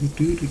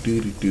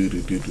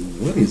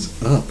What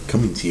is up?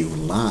 Coming to you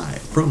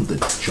live from the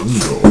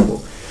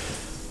jungle.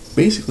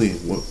 Basically,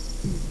 what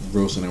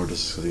Rose and I were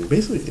discussing,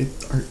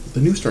 the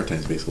new start time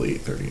is basically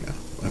 8:30 now.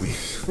 I mean,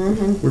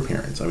 we're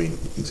parents. I mean,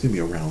 it's gonna be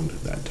around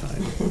that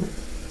time,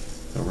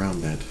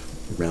 around that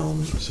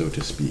realm, so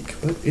to speak.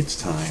 But it's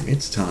time.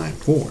 It's time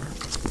for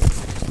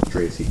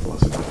Dre's Heat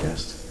Philosophy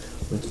Podcast.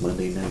 It's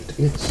Monday night.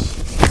 It's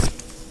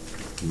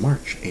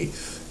March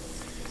 8th.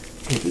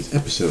 It is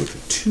episode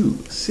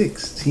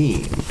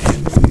 216,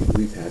 and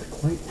we've had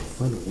quite a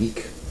fun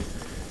week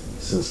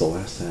since the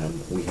last time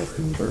we have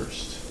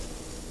conversed.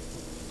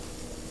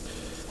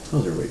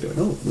 How's everybody doing?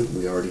 Oh,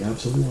 we already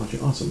have somebody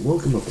watching. Awesome.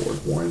 Welcome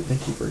aboard, Warren.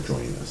 Thank you for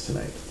joining us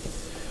tonight.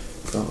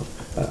 Oh,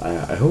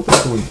 I hope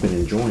everyone's been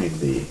enjoying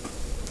the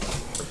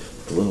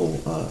little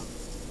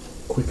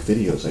quick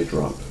videos I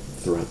drop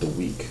throughout the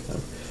week.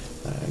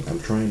 I'm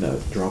trying to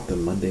drop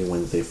them Monday,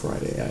 Wednesday,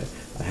 Friday.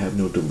 I have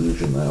no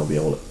delusion that I'll be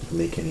able to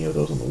make any of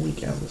those on the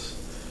weekends,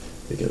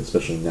 because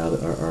especially now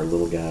that our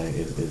little guy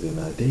is in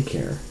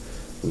daycare,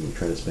 we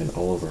try to spend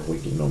all of our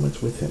waking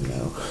moments with him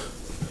now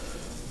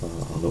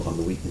on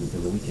the weekend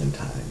in the weekend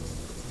time.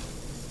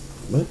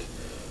 But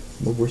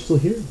we're still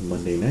here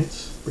Monday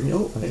nights.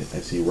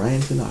 I see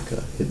Ryan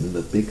Tanaka hitting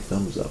the big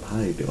thumbs up.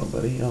 How you doing,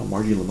 buddy?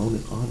 Margie Limone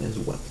is on as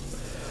well.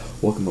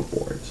 Welcome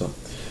aboard. So,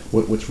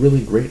 what's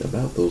really great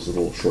about those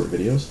little short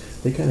videos,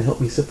 they kind of help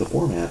me set the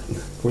format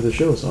for the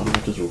show, so I'm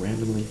not just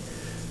randomly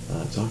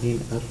talking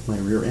out of my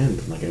rear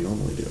end like I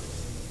normally do.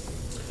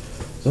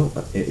 So,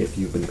 if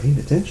you've been paying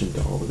attention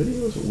to all the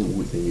videos,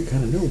 then you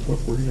kind of know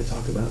what we're going to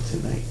talk about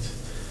tonight.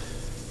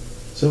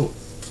 So,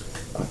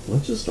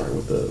 let's just start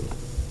with the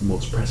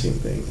most pressing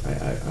thing,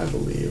 I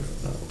believe.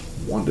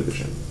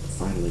 WandaVision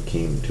finally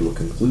came to a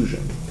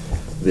conclusion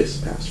this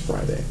past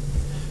Friday.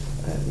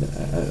 And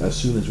as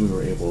soon as we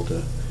were able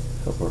to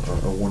help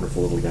our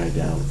wonderful little guy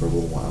down for a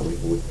little while,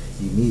 we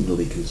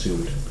immediately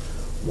consumed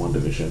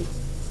WandaVision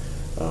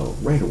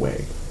right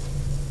away.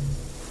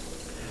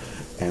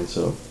 And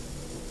so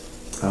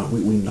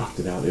we knocked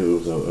it out. It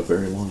was a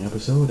very long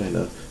episode, and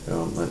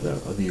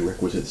the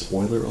requisite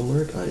spoiler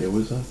alert, it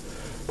was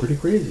pretty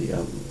crazy.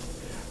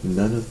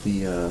 None of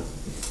the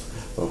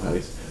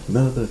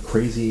none of the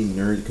crazy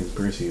nerd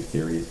conspiracy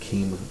theories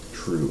came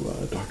true.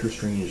 Doctor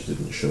Strange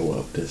didn't show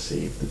up to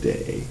save the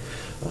day.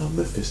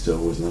 Mephisto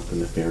was not the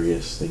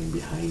nefarious thing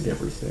behind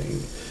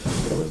everything.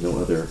 There was no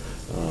other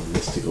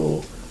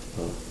mystical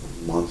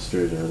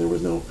monsters, or there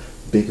was no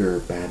bigger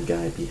bad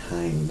guy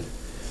behind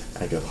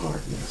Agatha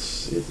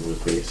Harkness. It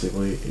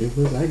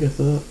was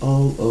Agatha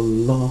all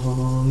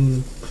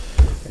along.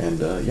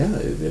 And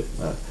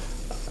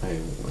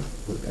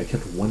I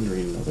kept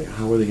wondering, like,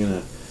 how are they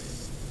gonna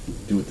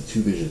do with the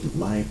two visions?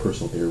 My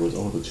personal theory was,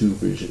 the two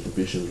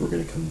visions were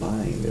going to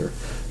combine. They're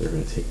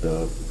going to take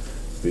the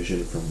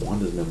vision from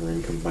Wanda's memory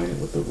and combine it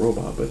with the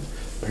robot, but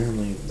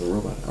apparently the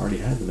robot already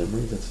had the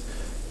memory.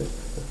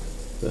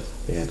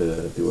 They had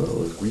to do a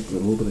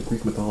little bit of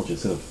Greek mythology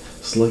instead of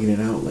slugging it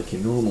out like you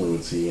normally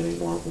would see in a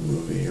Marvel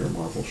movie or a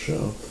Marvel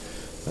show.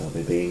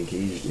 They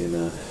engaged in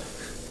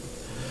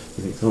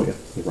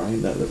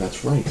Ryan,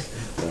 that's right.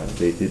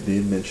 They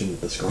did mention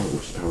that the Scarlet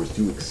Witch's powers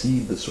do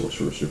exceed the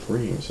Sorcerer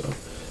Supreme, so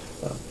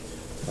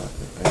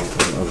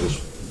I was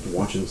just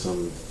watching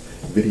some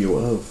video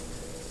of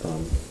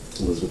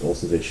Elizabeth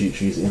Olsen.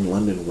 She's in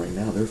London right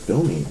now. They're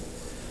filming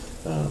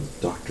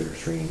Doctor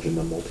Strange in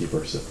the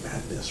Multiverse of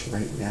Madness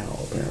right now,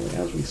 apparently,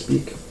 as we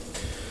speak.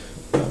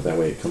 That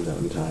way it comes out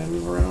in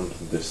time around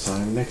this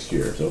time next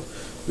year, so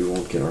we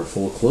won't get our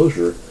full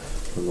closure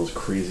from those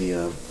crazy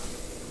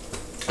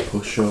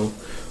post-show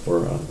or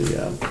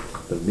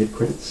the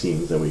mid-credit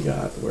scenes that we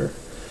got, where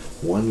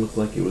one looked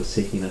like it was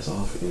taking us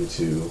off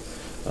into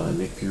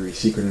Nick Fury's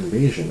Secret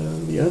Invasion,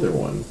 and the other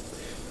one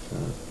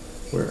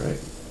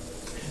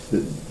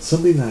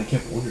something that I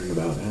kept wondering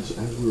about as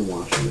we were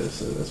watching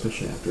this,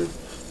 especially after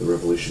the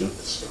revelation of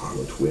the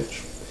Scarlet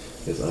Witch,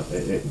 is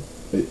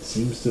it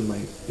seems to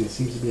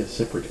be a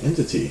separate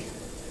entity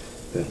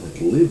that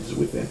lives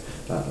within.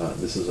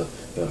 This is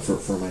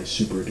for my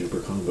super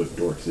duper comic book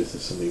dorks. This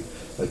is something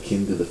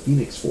akin to the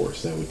Phoenix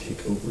Force that would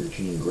take over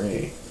Jean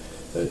Grey.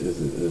 That is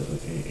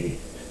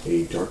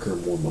a darker,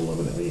 more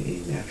malevolent,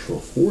 a natural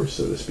force,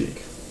 so to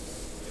speak,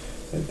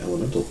 an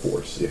elemental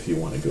force, if you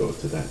want to go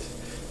to that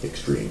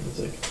extreme. It's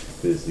like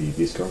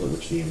the Scarlet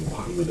Witch, the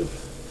embodiment of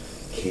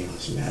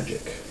chaos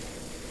magic.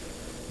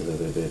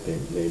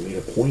 They made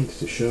a point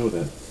to show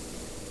that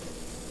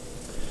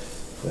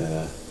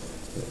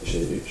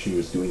she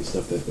was doing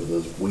stuff that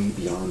was way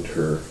beyond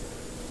her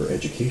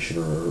education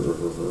or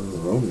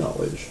her own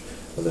knowledge.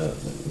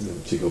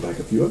 To go back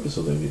a few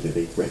episodes,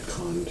 they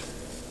retconned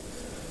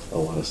a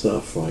lot of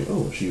stuff, like,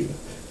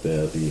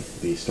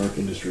 the Stark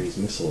Industries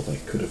missile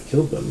that could have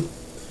killed them.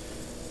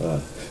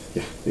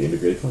 The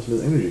integrated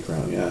cosmic energy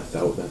crown. Yeah,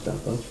 that was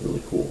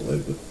really cool.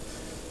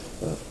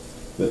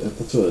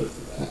 That's what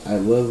I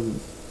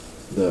love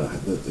the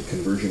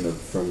conversion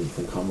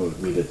from comic book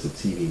media to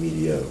TV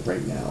media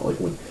right now, like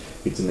when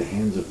it's in the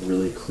hands of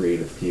really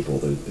creative people,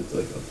 that it's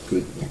like a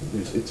good,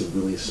 it's a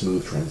really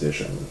smooth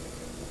transition.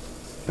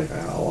 Like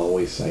I'll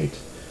always cite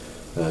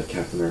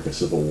Captain America: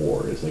 Civil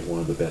War is like one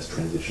of the best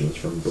transitions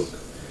from book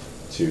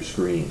to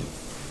screen,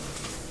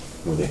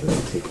 where they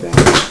take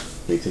that,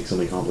 they take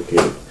something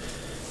complicated,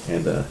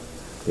 and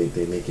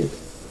they make it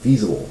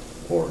feasible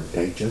or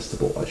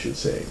digestible, I should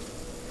say,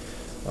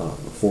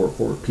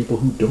 for people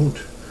who don't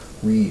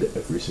read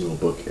every single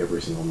book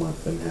every single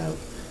month and have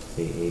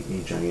a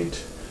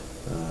giant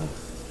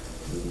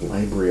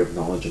library of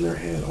knowledge in their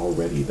head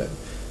already.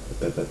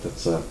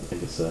 That's I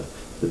guess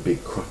the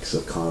big crux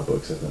of comic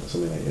books. That's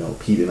something that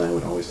Pete and I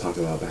would always talk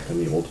about back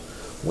on the old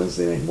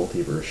Wednesday night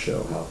multiverse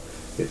show. How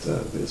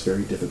it's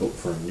very difficult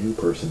for a new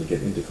person to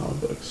get into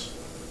comic books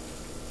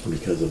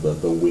because of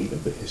the weight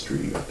of the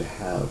history you have to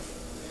have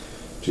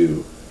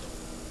to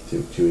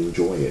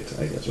enjoy it,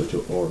 I guess,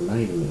 or not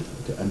even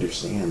to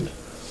understand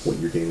what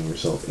you're getting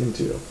yourself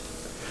into.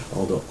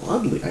 Although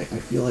oddly, I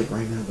feel like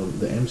right now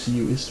the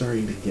MCU is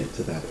starting to get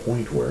to that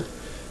point where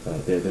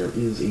there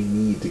is a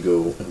need to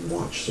go and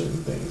watch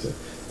certain things.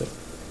 That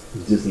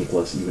Disney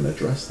Plus even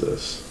addressed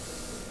this,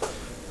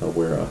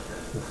 where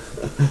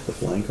the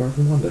flying car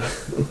from Wanda.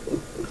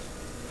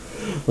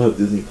 Well,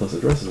 Disney Plus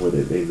addresses where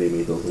they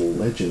made those little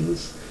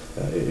legends.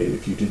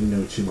 If you didn't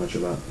know too much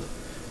about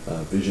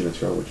Vision and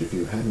Scarlet Witch, if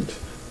you hadn't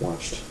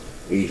watched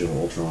Age of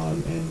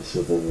Ultron and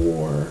Civil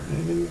War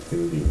and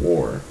Infinity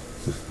War,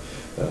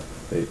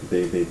 they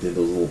did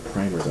those little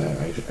primers.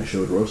 I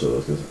showed Rosa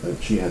those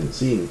because she hadn't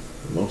seen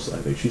most. I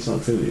think she saw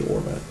Infinity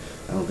War, but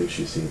I don't think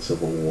she's seen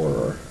Civil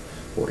War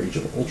or Age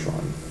of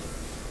Ultron.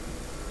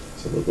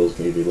 So those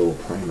gave you little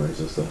primers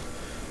as the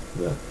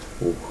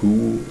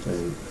who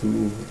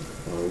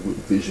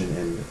Vision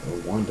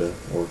and Wanda,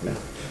 or now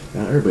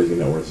everybody's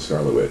gonna know where's the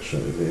Scarlet Witch.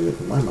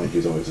 In my mind,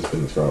 she's always just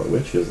been the Scarlet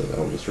Witch because that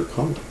was just her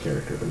comic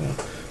character. But now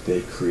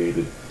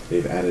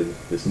they've added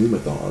this new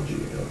mythology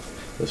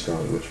of the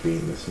Scarlet Witch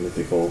being this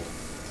mythical,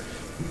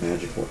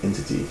 magical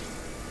entity,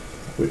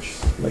 which,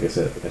 like I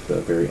said, at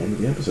the very end of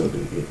the episode,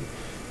 it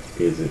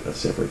is a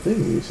separate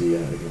thing. You see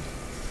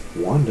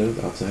Wanda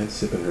outside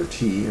sipping her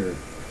tea or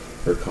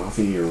her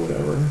coffee or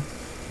whatever,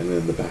 and then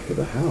in the back of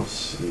the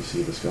house you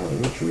see the Scarlet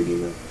Witch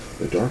reading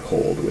the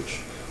Darkhold, which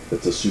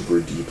that's a super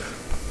deep,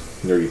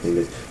 nerdy thing.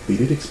 They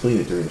did explain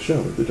it during the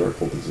show. The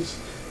Darkhold is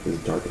this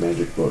dark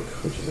magic book,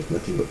 which is like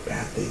nothing but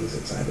bad things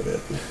inside of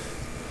it.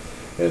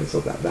 And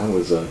so that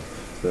was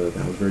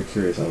very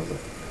curious. I was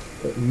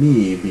like,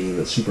 me being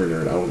the super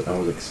nerd, I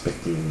was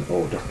expecting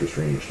Doctor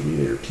Strange to be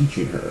there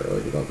teaching her.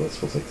 Like I thought that was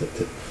supposed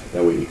to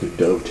that way it could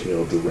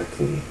dovetail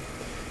directly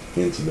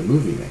into the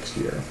movie next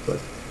year, but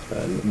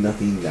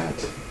nothing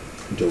that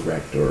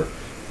direct or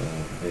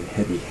and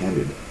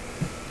heavy-handed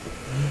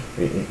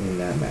in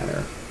that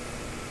manner.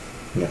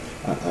 Yeah,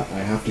 I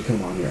have to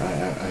come on here. I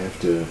have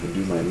to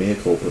do my mea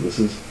culpa. This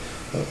is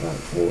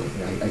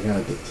I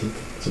gotta take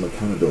some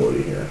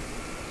accountability here.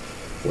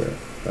 Where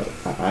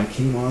I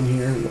came on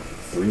here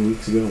 3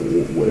 weeks ago,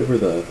 whatever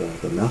the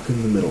Malcolm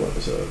in the Middle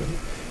episode, and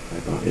I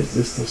thought, is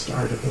this the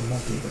start of the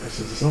multiverse?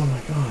 Is this, oh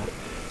my god,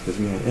 because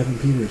we had Evan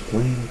Peters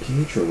playing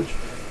Pietro, which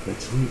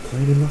that's who he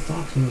played in the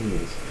Fox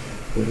movies.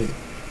 But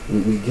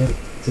we get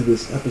to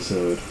this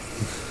episode,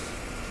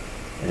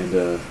 and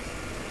the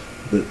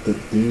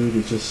dude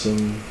is just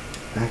some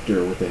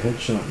actor with a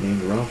headshot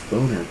named Ralph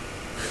Boner.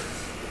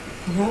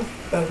 Ralph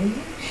Boner?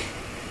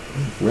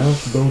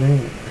 Ralph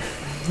Boner.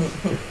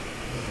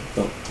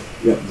 Oh,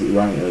 yeah,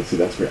 Ryan, see,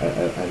 that's great.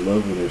 I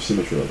love when there's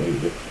symmetry.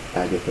 Like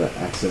Agatha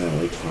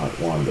accidentally taught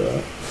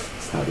Wanda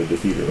how to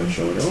defeat her by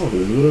showing her,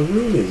 this is what a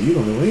rune is. You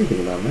don't know anything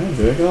about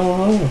magic.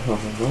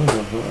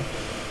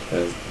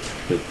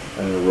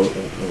 And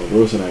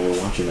Rose and I were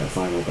watching that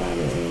final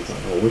battle, and it was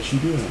like, what's she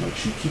doing? I'm like,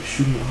 she keeps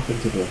shooting off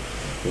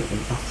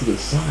off to the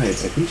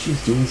sides. I think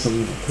she's doing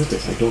something on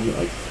purpose. I don't know.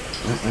 Like,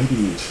 I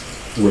didn't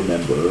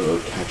remember or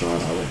catch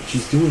on. I was like,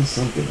 she's doing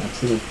something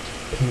that's gonna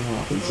pay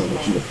off in some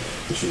way.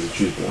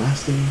 She's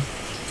blasting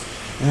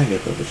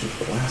Agatha, but she's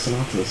blasting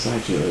off to the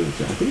side.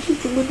 I think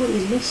she's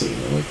deliberately missing.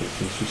 Like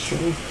she's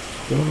throwing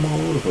them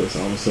all over the place.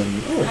 All of a sudden,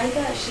 I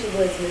thought she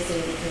was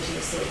missing because she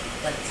was so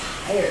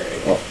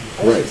tired. Oh,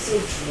 right. She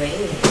was so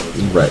drained.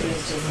 Right. She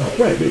was just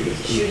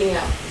because shooting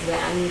out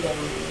random,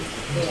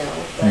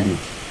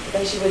 But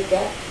then she would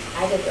get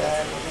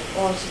Agatha, and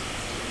I was like,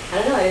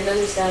 I don't know. I didn't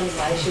understand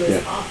why she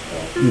was off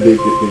there. They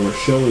were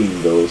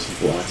showing those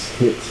blasts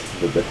hit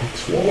the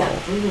hex wall. Yeah.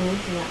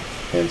 Yeah.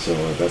 And so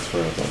that's where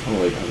I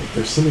was like,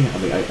 there's something.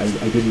 I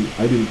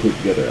didn't put it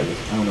together. I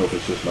don't know if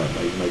it's just my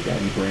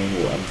daddy brain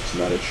where I'm just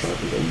not as sharp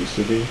as I used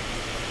to be.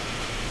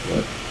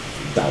 But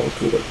that was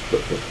cool. But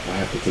I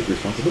have to take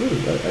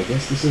responsibility. I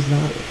guess this is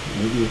not it.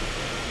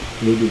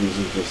 Maybe this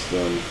is just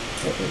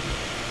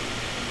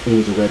it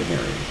was a red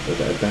herring.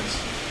 That's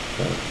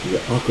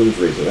Occam's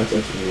razor. That's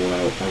when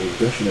I was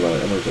gushing about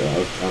it. I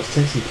was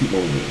texting Pete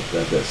Lonely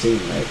that same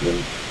night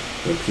when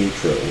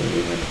Pietro, when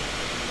we had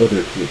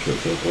other Pietro,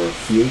 or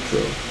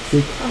Pietro,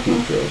 fake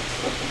Pietro,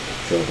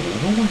 show up, and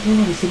I'm like, oh my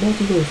god, it's the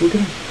multiverse.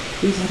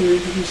 This is how they're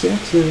introduced to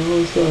X-Men and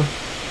all this stuff.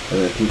 And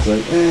then Pete's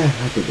like,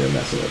 I think they're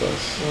messing with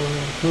us.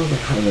 I was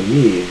like, and then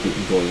me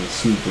going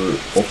super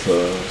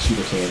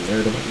saiyan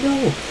nerd. I'm like, no,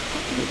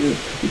 how can you do this?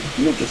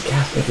 You don't just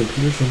cast Evan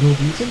Peters for no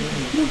reason.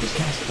 You don't just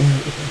cast him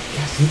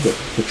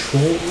to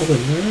troll all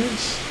the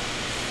nerds.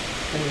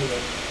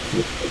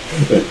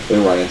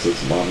 And Ryan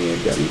says, Mommy and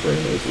Daddy brain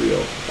is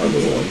real. Our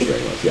little one's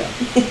brainless, yeah.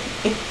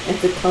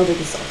 It's a total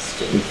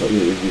exhaustion.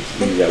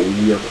 Yeah,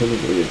 we are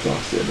permanently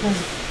exhausted.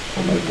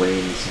 And my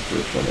brain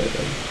suffers from it.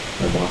 And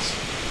my boss,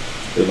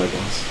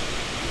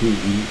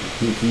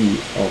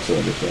 he also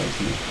understands.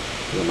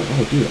 And I'm like,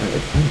 oh, dude, I'm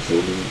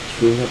totally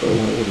screwing up. I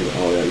want to order.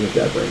 Oh, yeah, you have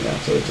dad brain now,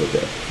 so it's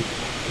okay.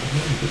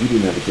 If you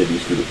didn't have a kid,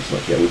 you screwed up this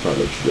much. Yeah, we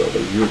probably let you go,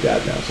 but you're a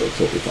dad now, so it's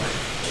totally fine.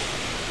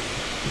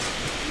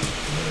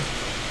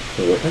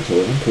 So like, I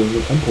told her, I'm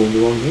pulling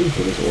the wrong name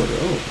for this order.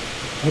 Oh,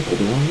 I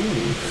pulled the wrong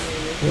name.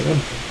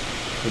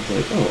 It's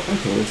like, oh, I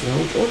totally forgot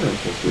which order I'm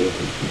supposed to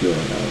be doing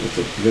right now. It's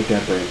like, you have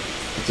dad brain.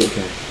 It's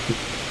okay.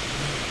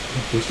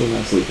 We're still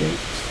not sleeping.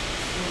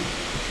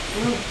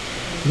 No,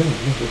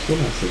 we're still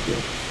not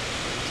sleeping.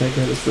 Tank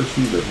had his first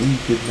fever. We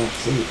did not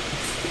sleep.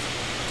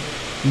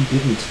 We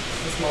didn't.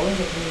 His molars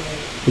are coming in.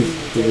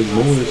 His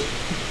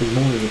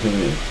molars are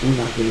coming in.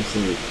 We're not going to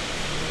sleep.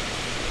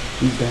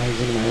 These bags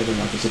in my head are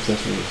not just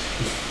accessories.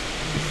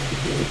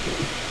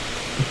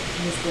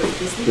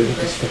 The sleep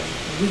regression.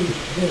 We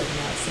will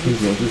not sleep.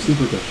 The sleep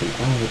regression.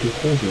 I had to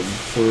hold him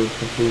for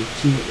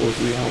 2 or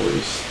 3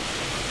 hours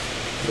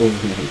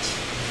overnight.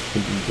 At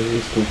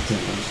various points in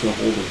time, I'm just going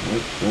to hold him.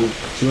 Like, well,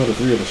 2 out of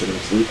 3 of us are going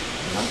to sleep.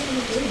 I'm not going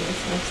to be doing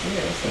this next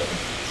year, so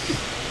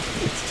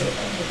it's still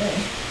the end of the day.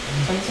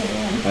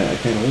 2021.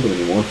 I can't hold him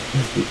anymore.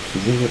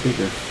 He's going to get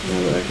bigger. Now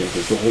that I can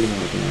still hold him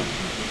when I can.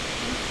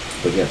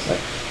 But yes, I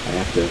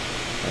have to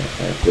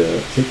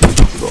take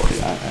responsibility.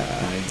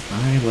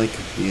 I like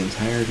the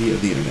entirety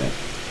of the internet,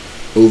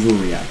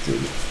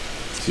 overreacted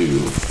to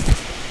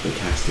the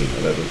casting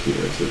of Evan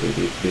Peters. So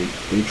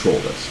they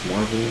trolled us.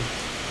 Marvel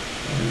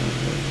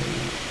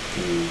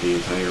and the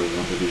entire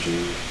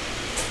WandaVision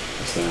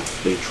staff,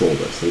 they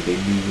trolled us. They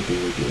knew what they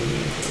were doing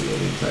the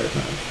entire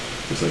time.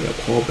 It's like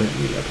Paul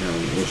Bettany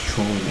apparently was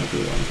trolling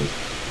everyone because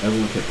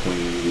everyone kept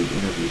pointing to the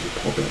interviews with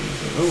Paul Bettany.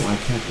 He's like, oh, I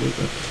can't wait.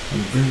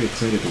 I'm very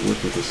excited to work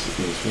with this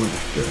one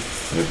actor.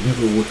 I've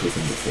never worked with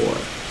him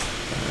before.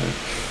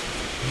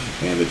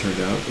 And it turned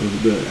out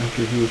the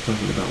actor he was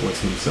talking about was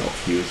himself.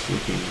 He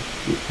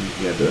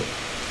had to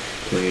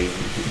play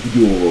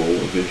dual role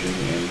of Vision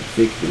and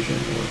fake Vision,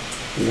 or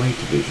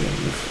white Vision,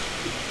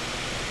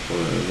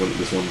 or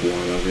this one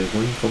blog out here,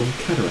 one called him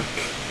Cataract.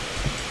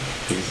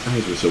 His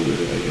eyes were so weird.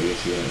 I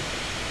guess he had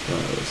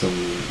some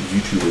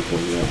YouTuber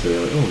pointed out today,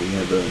 like, oh, he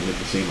had the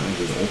same eyes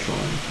as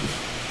Ultron.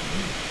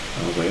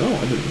 I was like, oh,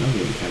 I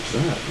didn't catch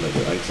that. Like,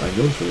 I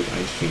noticed when his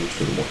eyes changed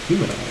to the more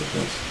human eyes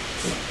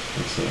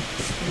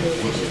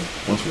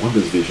once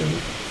Wanda's Vision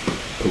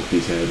poked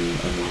his head and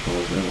unlocked all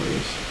his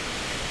memories.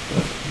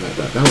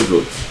 That was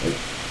really,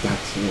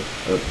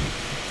 like,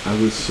 I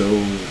was so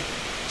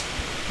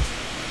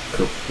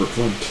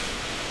verklempt.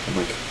 I'm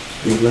like,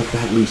 they left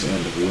that loose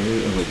end of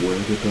where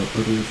did the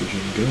other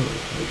Vision go?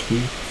 Like, he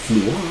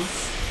flew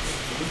off,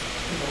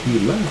 he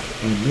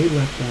left, and they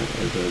left that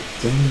as a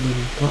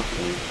genuine plot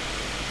point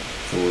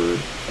for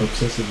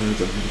obsessive nerds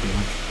out here to be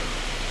like,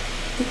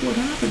 look what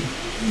happened.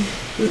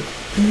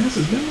 He has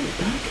his memory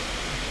back.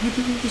 Why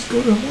didn't he just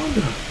go to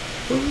Wanda?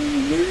 Well,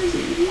 where is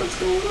he? What's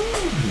going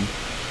on?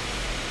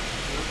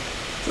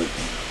 It's like,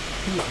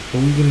 are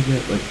we gonna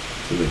get like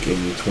in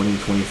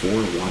 2024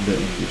 Wanda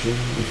and Vision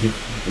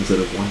instead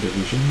of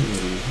WandaVision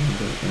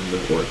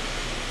or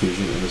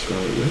Vision and the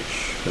Scarlet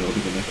Witch? That'll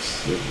be the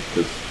next,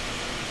 because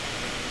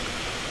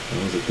that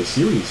was like the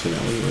series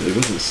finale, or it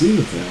wasn't the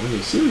season finale, it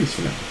was the series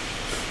finale.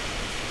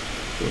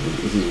 So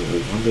this is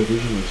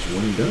WandaVision is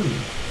one and done.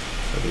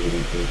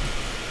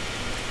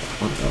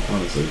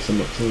 Honestly, some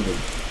of the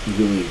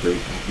really great,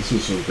 this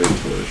was some great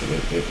television.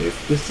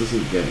 If this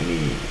doesn't get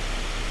any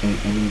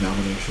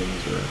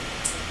nominations or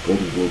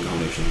Golden Globe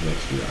nominations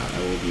next year, I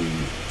will be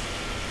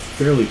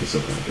fairly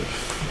disappointed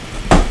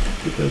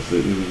because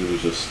it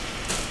was just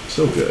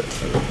so good.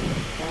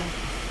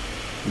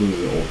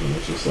 Elizabeth Olsen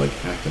was just like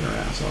acting her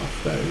ass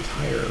off that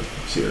entire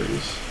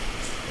series.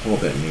 Paul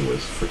Bettany was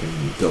freaking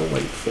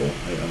delightful.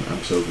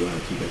 I'm so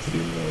glad he got to do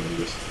more than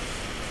just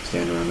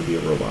stand around and be a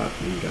robot.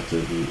 He got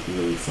to be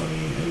really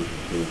funny and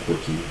really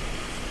quirky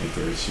and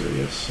very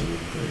serious and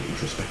very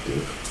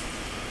introspective.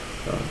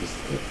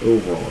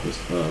 Overall,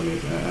 just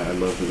amazing. I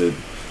love that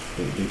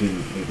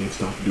they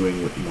stopped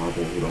doing what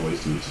Marvel would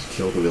always do, just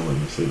kill the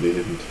villains. They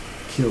didn't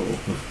kill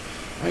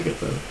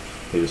Agatha.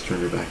 They just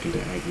turned her back into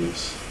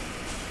Agnes.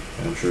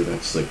 And I'm sure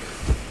that's like,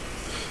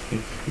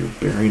 you're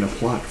bearing a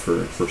plot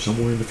for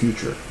somewhere in the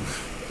future.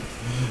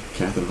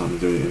 Catherine Hahn is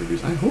doing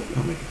interviews. I hope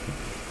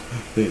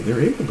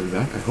they're able to bring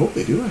back. I hope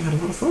they do. I had a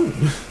lot of fun.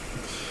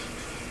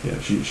 Yeah,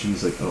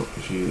 she's like, I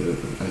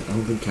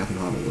don't think Catherine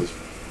Hahn was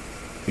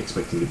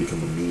expecting to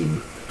become a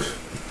meme.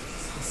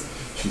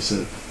 she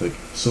said like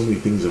so many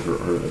things of her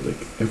are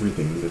like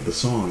everything. The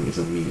song is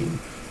a meme.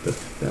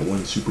 That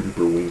one super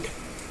duper wink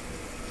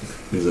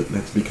is like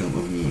that's become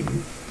a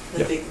meme.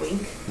 The big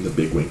wink. The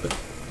big wink.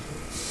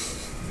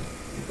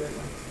 Good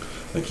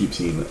one. I keep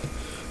seeing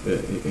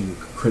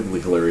incredibly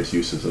hilarious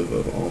uses of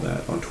all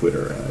that on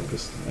Twitter.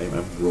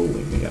 I'm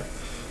rolling. Yeah,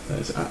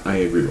 I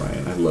agree,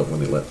 Ryan. I love when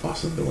they let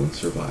awesome villains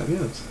survive.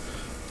 Yeah,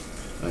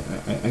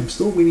 I'm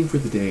still waiting for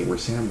the day where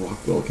Sam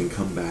Rockwell can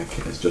come back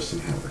as Justin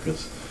Hammer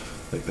because,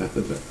 like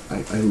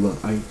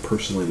I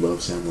personally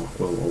love Sam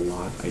Rockwell a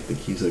lot. I think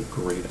he's a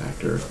great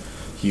actor.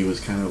 He was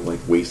kind of like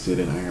wasted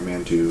in Iron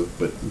Man 2,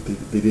 but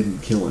they didn't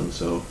kill him,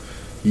 so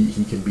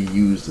he can be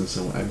used in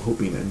some. I'm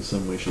hoping in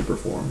some way, shape, or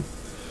form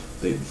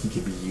that he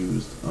can be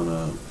used on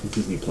a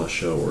Disney Plus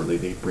show, or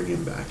they bring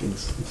him back. And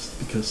it's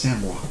because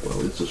Sam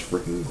Rockwell is just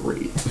freaking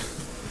great.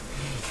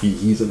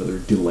 He's another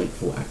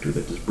delightful actor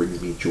that just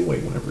brings me joy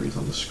whenever he's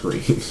on the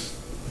screen.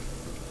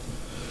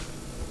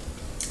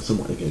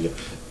 Someone again,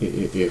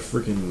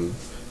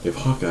 if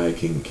Hawkeye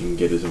can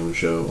get his own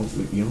show,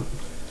 you know,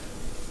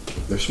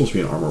 there's supposed to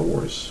be an Armor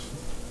Wars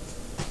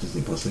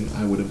Disney Plus thing.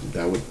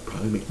 That would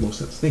probably make most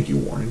sense. Thank you,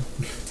 Warren.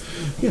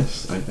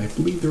 Yes, I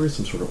believe there is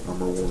some sort of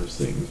Armor Wars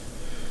thing,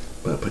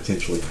 but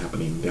potentially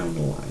happening down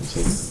the line.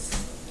 So,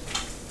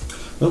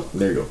 oh,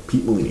 there you go.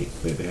 Pete Molini.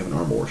 They have an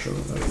Armor Wars show.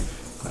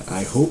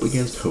 I hope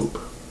against hope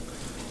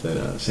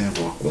that Sam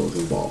Rockwell is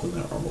involved in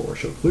that Armor Wars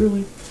show.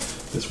 Clearly,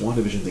 this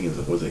WandaVision thing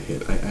was a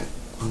hit.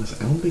 Honestly,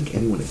 I don't think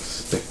anyone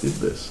expected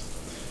this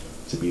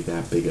to be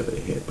that big of a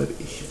hit, but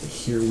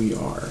here we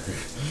are.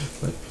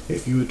 Like,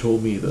 if you had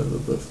told me the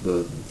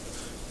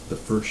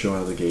first show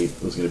out of the gate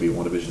was going to be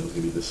WandaVision, was going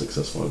to be this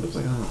successful, I was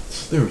like,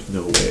 there was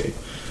no way.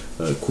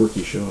 A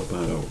quirky show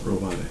about a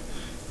robot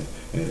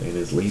and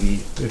his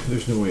lady.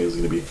 There's no way it was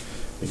going to be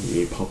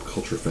a pop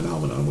culture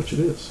phenomenon, which it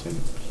is.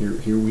 And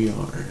here we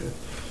are.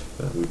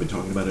 We've been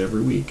talking about it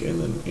every week, and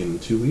then in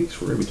 2 weeks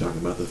we're going to be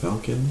talking about the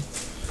Falcon.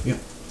 Yeah,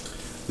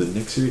 the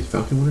next series,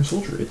 Falcon Winter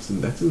Soldier.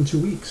 That's in 2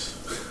 weeks.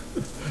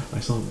 I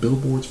saw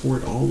billboards for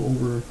it all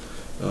over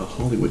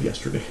Hollywood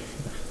yesterday.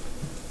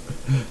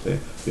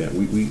 Yeah,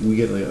 we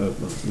get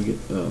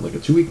like a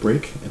 2 week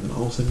break, and then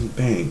all of a sudden,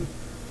 bang!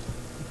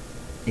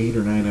 8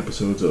 or 9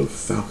 episodes of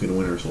Falcon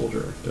Winter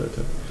Soldier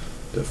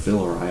to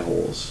fill our eye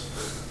holes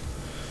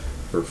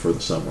for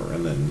the summer,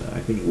 and then I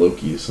think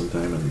Loki is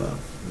sometime in the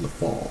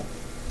fall.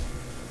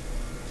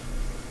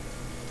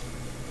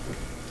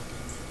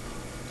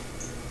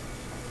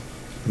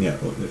 Yeah,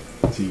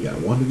 see, yeah,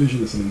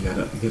 WandaVision is something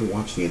you gotta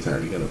watch the entire.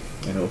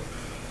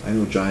 I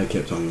know. Jai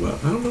kept talking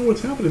about. I don't know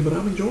what's happening, but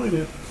I'm enjoying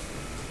it.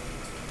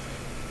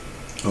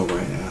 Oh,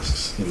 Ryan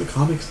asks, in the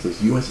comics,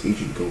 does U.S.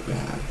 Agent go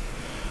bad?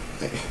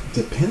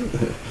 Depend.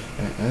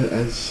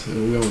 As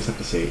we always have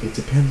to say, it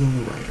depends on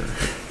the writer.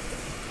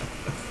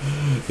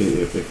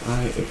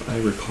 If I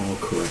recall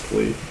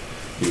correctly,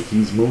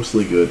 he's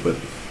mostly good, but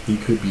he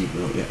could be.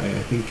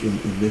 I think in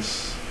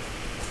this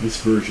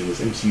version, this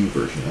MCU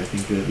version, I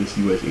think that this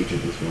U.S.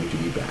 agent is going to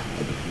be bad.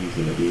 He's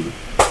going to be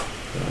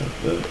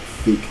the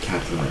fake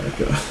Captain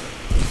America.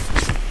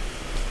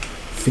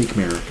 Fake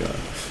America,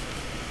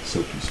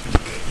 so to speak.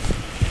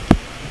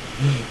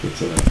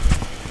 It's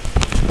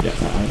yeah,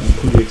 I'm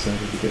pretty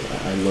excited because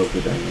I love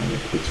the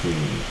dynamic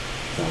between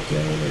Falcon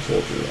and Winter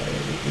Soldier.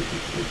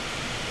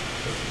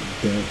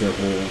 Their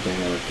whole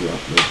dynamic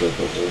throughout the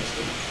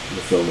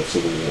film of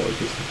Civil War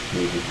just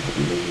made me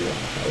happy, made me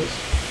laugh.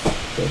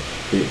 So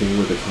they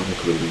were the comic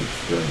relief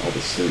during all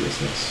the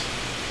seriousness.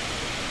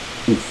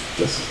 Oof,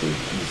 Justice League.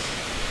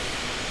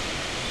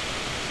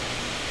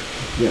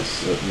 Yes,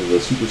 the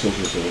Super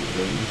Soldier Serum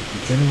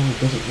in general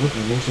doesn't work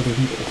on most other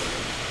people.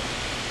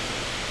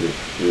 It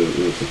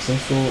was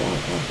successful on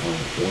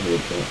one of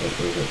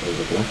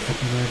the Black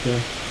Captain America,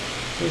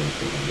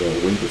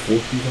 way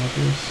before Steve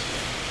Rogers,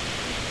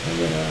 and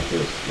then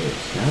there was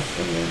Cap,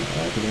 and then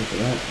I think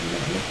after that,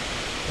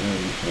 and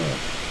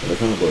in the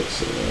comic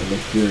books,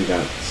 Nick Fury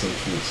got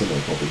something similar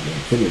called the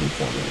Infinity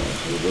Formula.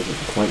 It wasn't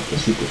quite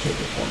the Super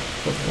Soldier formula,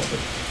 but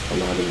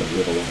allowed him to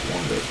live a lot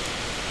longer.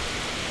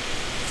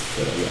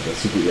 But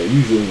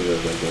usually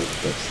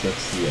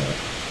that's the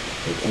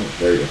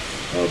there you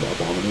go, of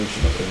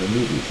Abomination in the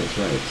movies. That's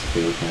right.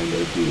 They were trying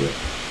to do a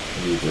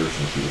new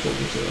version of Super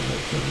Soldier Serum that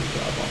turned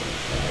into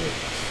Abomination.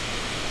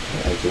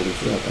 I totally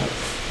forgot that.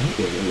 That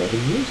was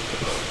 11 years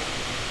ago.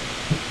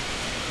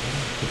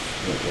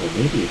 Or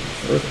maybe even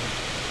further.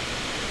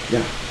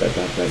 Yeah, that is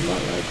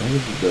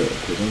the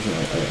presumption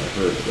I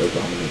heard. The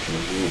Abomination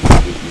will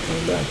be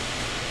coming back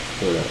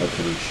for that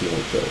upcoming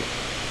She-Hulk show.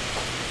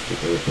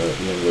 With the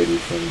young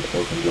lady from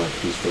Orphan Black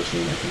whose first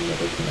name I can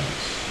never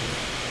pronounce.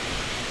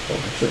 Well,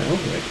 actually, I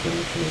don't think I can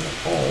pronounce her name at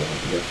all. I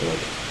think I have to,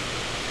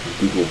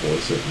 Google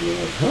voice it and be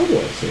like, how do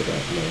I say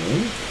that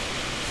name?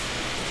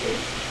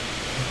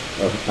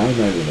 I'm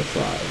not even gonna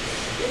try.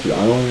 See,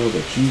 I only know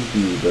that she's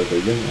the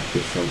young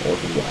actress from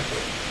Orphan Black.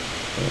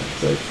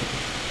 It's like,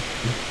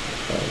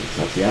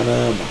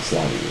 Tatiana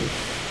Maslany.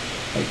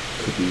 I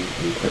could be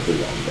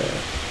incredibly wrong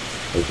there.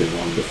 I've been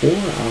wrong before,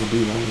 I'll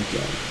be wrong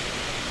again.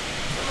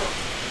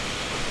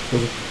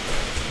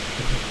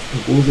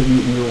 What was it?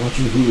 We were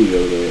watching Hulu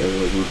the other day, and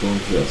like, we were going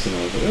through this, and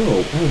I was like,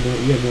 oh, I don't know,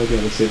 we had no idea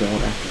how to say that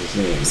one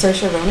actress's name.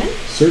 Saoirse Ronan?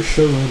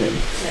 Saoirse Ronan.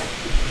 Yeah.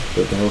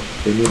 But now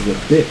they made it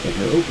a bit in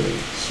her opening.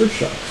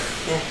 Saoirse.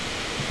 Yeah.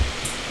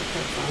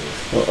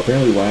 Well,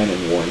 apparently Ryan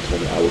and Warren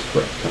told me I was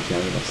correct.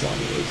 Tatiana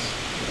Maslany is.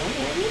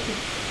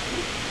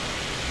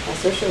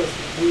 Saoirse was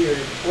weird.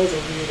 That was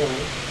a weird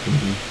one.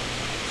 Mm-hmm.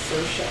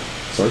 Saoirse.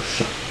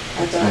 Saoirse.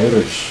 I It's thought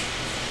Irish.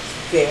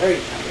 Very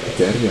Irish.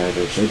 Very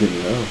Irish. I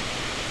didn't know.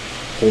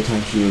 Whole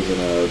time she was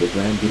in the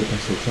Grand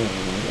Budapest Hotel.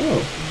 I'm like,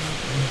 oh,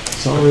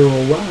 sorry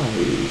will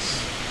rise.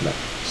 No,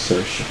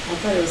 Saoirse. I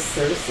thought it was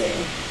Cersei.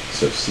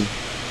 Cersei.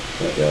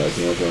 Like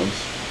Game of Thrones.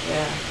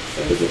 Yeah,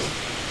 But Cersei.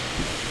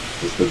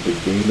 just the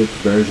Gaelic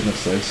version of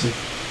Cersei.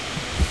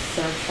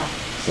 Saoirse.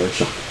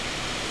 Saoirse.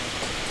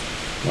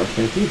 March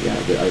 19th, yeah.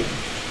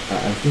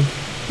 I think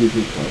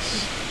Disney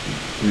Plus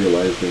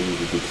realized they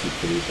needed to keep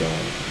things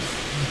going.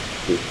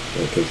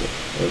 Because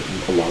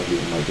a lot of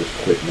people might just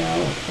quit now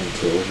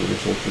until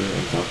Winter Soldier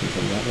and Falcon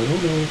come out. Like,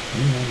 oh no,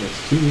 hang on,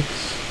 it's 2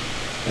 weeks.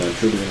 And I'm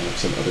sure they're going to have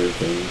some other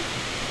thing.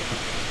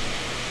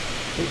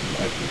 You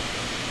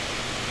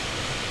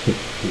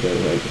got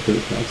it right. Because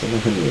it's not so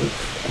much honeymoon.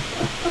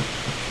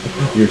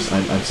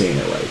 I'm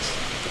saying it right.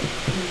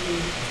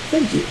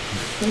 Thank you.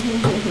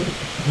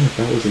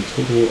 That was a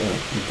total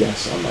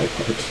guess on my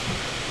part.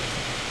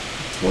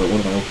 One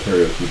of my old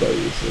karaoke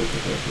buddies was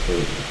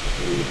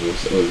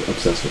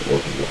obsessed with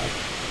Orphan Black.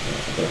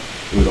 But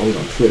it was always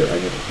on Twitter.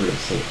 I never heard him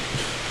say it.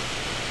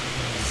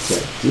 Yeah,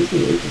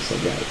 Disney is just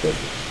like, yeah, the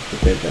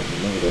Benny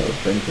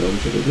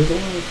Kenobi show. There's a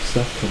lot of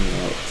stuff coming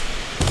out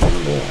down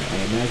the line. I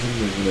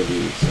imagine there's going to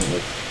be some,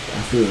 like,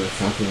 after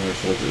Falcon and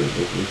Winter Soldier,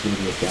 there's going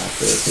to be a gap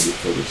there.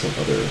 Maybe for some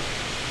other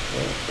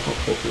pop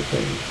culture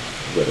thing,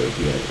 whether it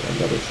be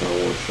another Star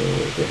Wars show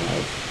that they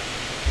have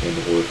in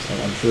the works.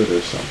 I'm sure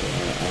there's something.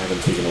 I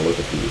haven't taken a look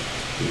at the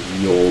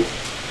old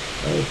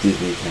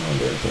Disney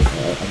calendar. But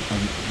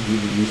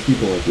these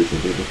people like Disney,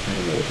 they kind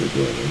of know what they're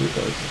doing in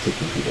regards to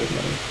taking people's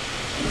money.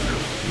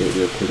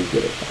 They're pretty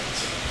good at that.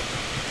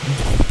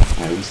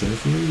 I was there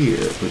for a year,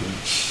 pretty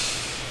much.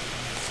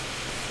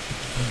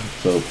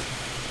 So,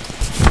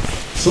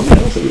 something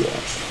else that we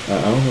watched.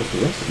 I don't know if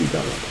the rest of you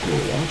got to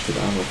watch it.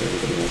 I don't know if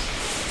everybody has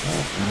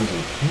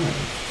Amazon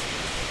Prime.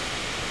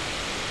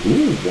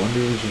 Ooh,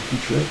 Wonder Vision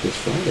featurette this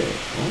Friday.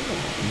 Oh,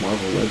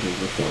 Marvel Legends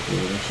with Falcon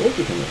and Winter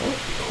Soldier coming. Oh,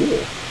 cool.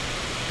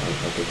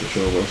 I'll get to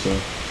show Rosa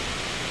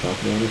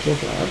Falcon and Winter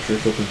Soldier. I'm sure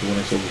she'll think the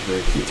Winter Soldier is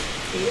very cute.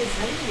 He is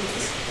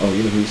nice. Oh,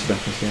 you know who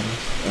Sebastian Stan is?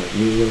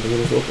 You know the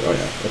Winter Soldier? Oh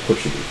yeah, of course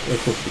you do. Of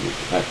course you do.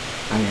 I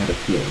had a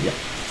feeling, yeah.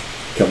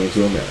 Coming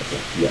to America,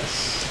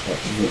 yes.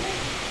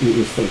 It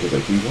was funny because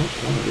like we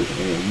watched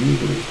WandaVision and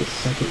immediately the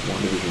second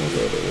WandaVision was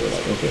over, we were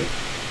like, okay,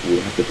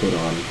 we have to put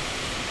on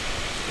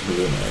Coming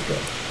to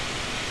America.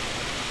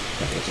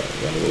 I'm sorry, I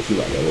got a little too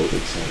loud, I got a little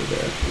bit excited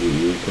there.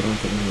 We put on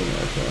Coming to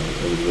America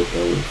and we worked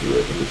our way through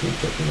it in between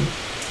checking in.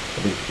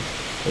 I think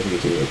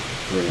it took like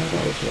 3.5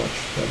 hours to watch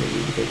that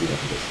movie because we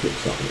have to just keep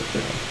stopping the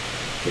film.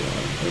 You know,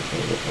 and it's kind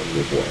of a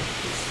good boy.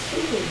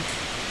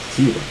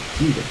 Steven.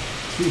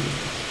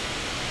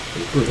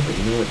 It's perfect, but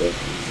you know what?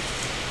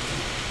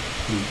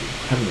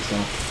 Having to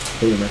stop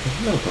Coming to America,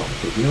 no problem.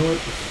 Because you know what?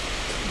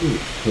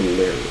 It's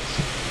hilarious.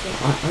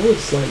 I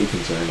was slightly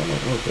concerned. I'm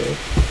like, okay.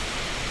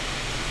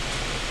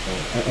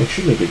 I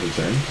should make a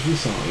concern because we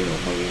saw, you know,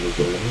 My Name is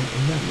Earl,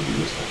 and that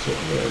movie was also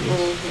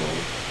hilarious.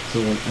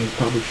 So I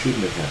probably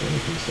shouldn't have had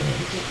any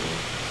concerns.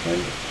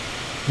 And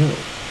no,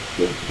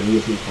 there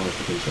was no cause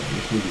for concern.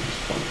 This movie was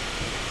funny.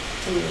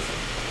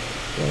 Amazing.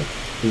 But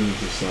it was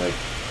just like,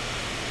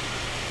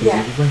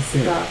 Yeah, it was right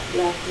there. Scott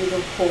left with a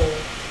whole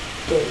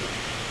gate.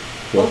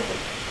 Well,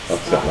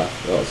 Both. Scott left.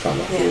 Oh, Scott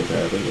left. Yeah.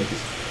 There. I think it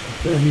just.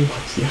 Yeah, he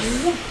was. Yeah.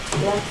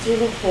 Left through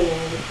the whole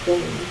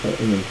thing.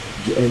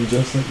 And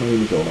just like My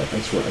Name is Earl,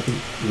 I swear, I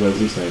think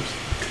Wesley Snipes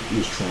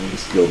was trying to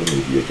steal the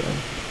movie again.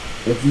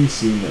 Every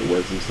scene that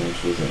Wesley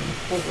Snipes was in.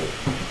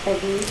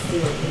 Every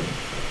scene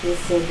was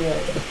so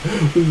good.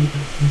 When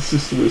his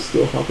sister was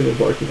still hopping and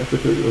barking after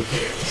 31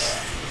 years.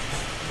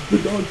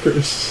 The dog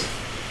curse.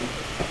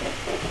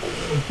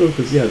 No,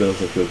 because yeah, that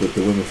was like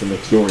the women from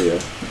Nextdoria.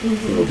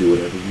 They'll do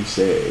whatever you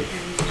say.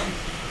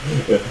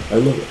 Yeah, I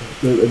love it.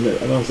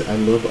 And honestly, I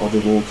love all the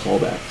little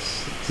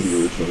callbacks to the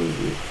original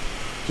movie.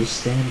 Just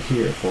stand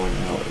here for an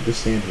hour.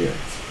 Just stand here.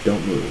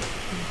 Don't move.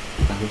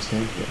 I will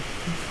stand here.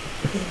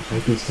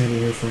 I've been standing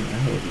here for an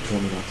hour. You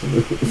told me not to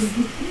move.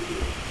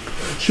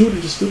 She would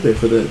have just stood there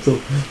for the till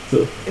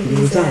the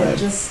time.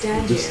 Just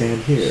stand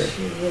here.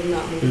 She would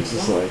not move. It's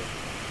just like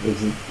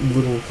there's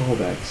little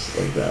callbacks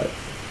like that,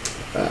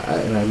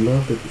 and I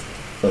love that.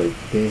 Like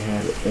they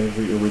had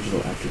every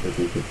original actor that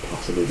they could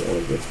possibly get,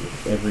 like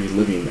every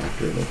living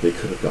actor that they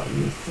could have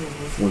gotten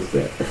was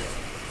there,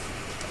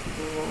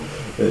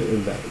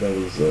 and that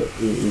was it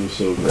was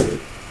so great.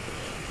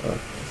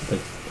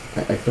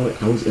 I felt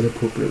like I was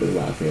inappropriately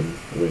laughing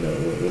when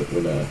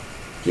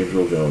James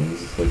Earl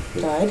Jones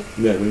died.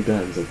 Yeah, when he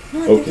died, he's like,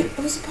 no, I okay. think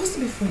it was supposed to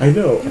be funny. I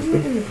know.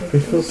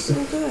 It was so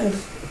good.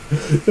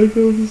 Like I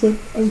was just like,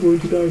 I'm going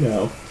to die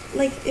now.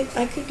 like if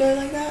I could die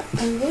like that,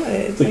 I would.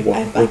 It's like,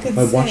 I could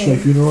I watched my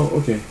funeral.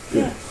 Okay,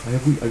 good. Yeah.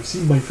 I've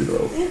seen my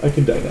funeral. Yeah. I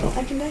can die now.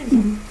 I can die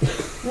now.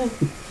 Yeah.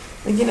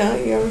 Like, you know,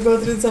 you ever go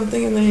through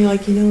something and then you're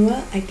like, you know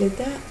what? I did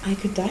that. I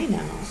could die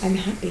now. I'm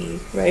happy,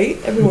 right?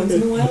 Every once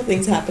in a while,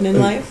 things happen in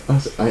life. I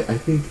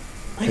think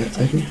I could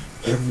die now.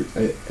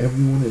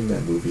 everyone in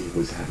that movie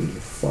was having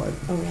fun.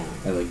 Oh yeah.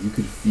 And like you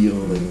could feel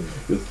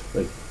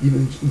like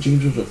even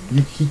James Earl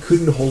Jones, he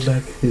couldn't hold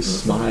back his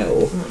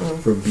smile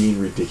from being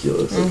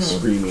ridiculous, like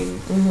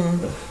screaming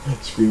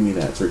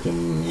at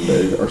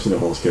freaking Arsenio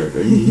Hall's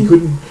character. He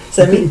couldn't.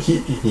 Semi.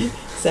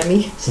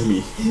 Semi.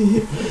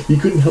 He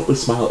couldn't help but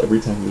smile every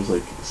time he was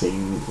like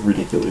saying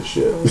ridiculous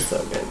shit. It was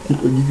so good.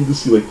 Yeah. You could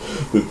just see like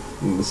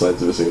the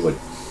sides of his face, like.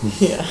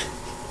 Yeah.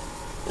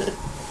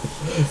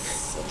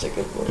 Such a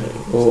good movie.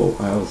 Oh,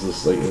 I was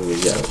just like,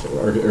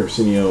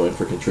 Arsenio and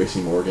freaking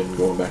Tracy Morgan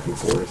going back and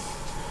forth.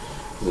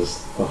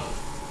 Just, But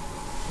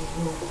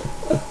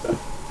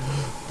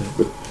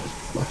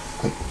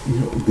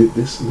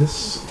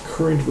this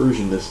current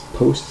version, this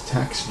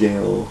post-tax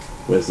jail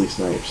Wesley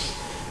Snipes,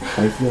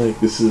 I feel like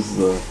this is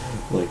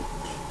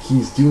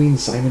he's doing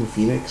Simon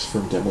Phoenix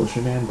from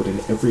Demolition Man, but in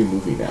every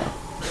movie now.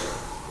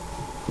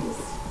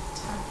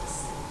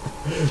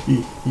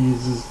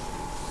 He's just.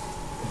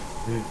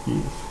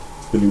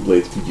 The new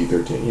Blade's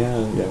PG-13.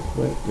 Yeah,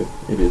 but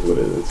it is what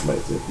it is.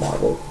 It's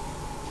Marvel.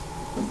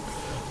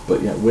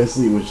 But yeah,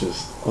 Wesley was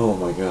just, oh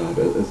my god,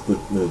 as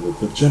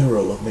the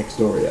general of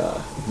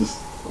Nextdoria, just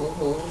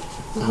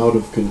out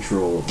of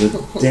control.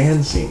 The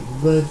dancing,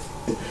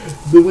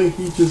 the way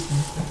he just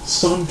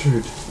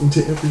sauntered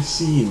into every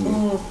scene.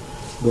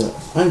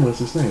 I'm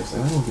Wesley Snipes,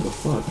 and I don't give a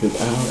fuck, because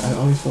I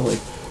always felt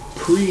like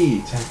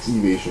pre-tax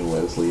evasion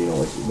Wesley,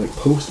 like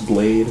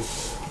post-Blade,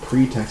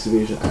 pre-tax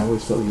evasion, I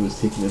always felt he was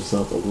taking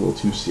himself a little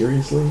too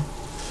seriously.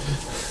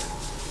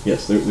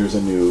 Yes, there's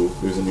a new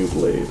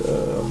Blade.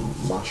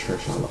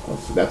 Mahershala.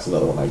 That's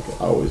another one I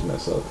always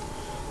mess up.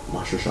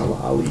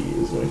 Mahershala Ali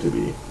is going to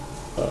be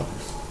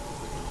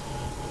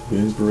the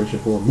inspiration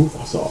for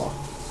Mufasa.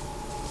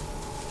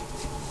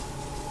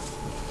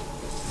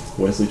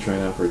 Wesley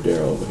tried out for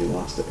Daryl, but he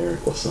lost to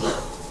Eric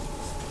LaSalle.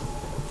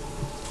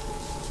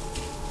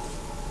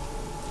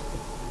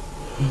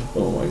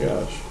 Oh my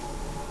gosh.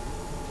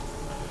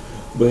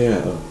 But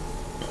yeah,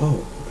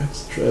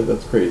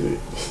 that's crazy.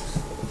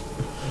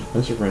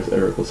 I'm surprised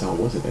Eric LaSalle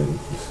wasn't in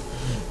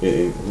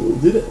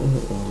did it? I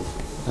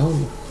don't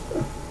know.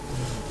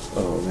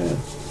 Oh man,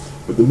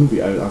 but the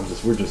movie,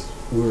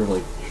 we were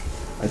like,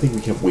 I think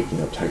we kept waking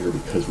up Tiger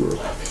because we were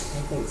laughing.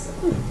 I think so.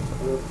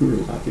 We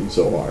were laughing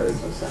so hard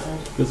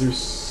because there's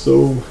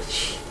so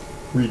much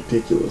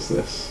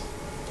ridiculousness.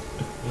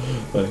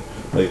 like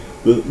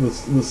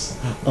this.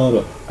 I don't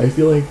know. I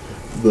feel like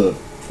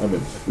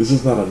this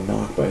is not a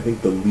knock, but I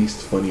think the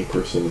least funny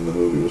person in the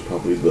movie was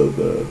probably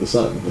the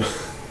son.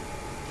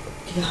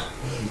 Yeah.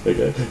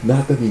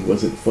 Not that he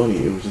wasn't funny,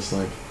 it was just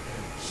like,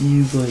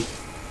 he's like,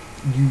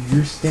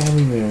 you're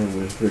standing there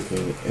with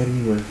freaking Eddie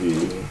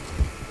Murphy,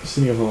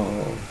 Arsenio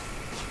Hall,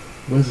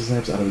 Wesley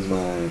Snipes out of his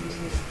mind,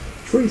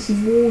 Tracy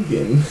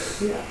Morgan.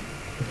 Yeah.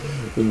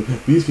 And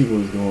these people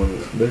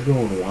they're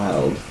going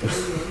wild.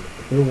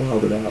 They're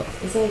wilded out.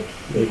 It's like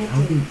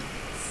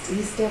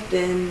he stepped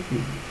in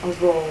a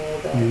role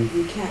that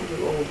you can't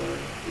do over.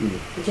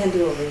 You can't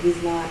do over.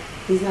 He's not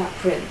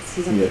Prince.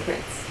 He's not the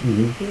Prince.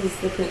 He's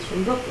the Prince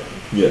from Brooklyn.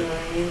 Yeah. You know what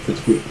I mean? Prince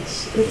of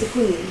Queens. Prince of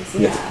Queens.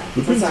 Yeah.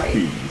 The Prince of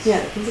Queens.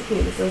 Yeah, the Prince of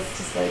Queens. So it's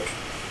just like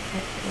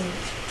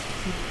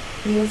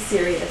he was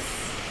serious,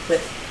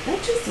 but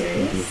not too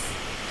serious.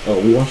 Oh,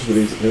 we watched the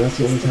babies. That's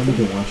the only time we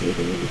can watch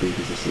anything when the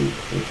baby's asleep.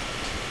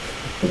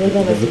 I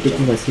hooked up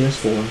to my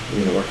PS4.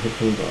 We have our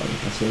headphones on.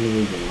 That's the only way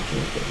we can watch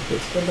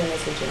anything.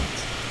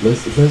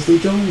 Leslie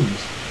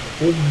Jones.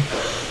 Oh my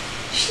god.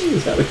 She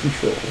is out of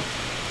control.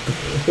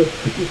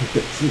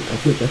 See, I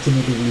feel like that's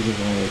another reason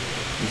why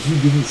he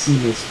didn't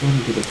seem as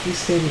funny, because he's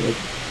standing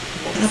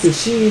half his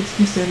scenes,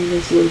 he's standing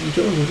next to Leslie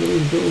Jones. Like,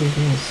 Leslie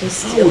Jones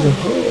I was a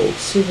hoe.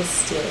 She was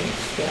stealing.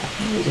 Yeah.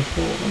 I was a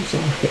hoe. I'm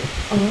sorry.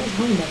 Oh, I was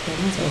home back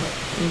then. That's all.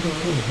 I was a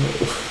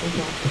hoe.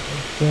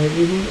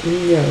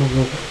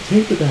 Go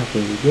take the bath,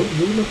 baby. Go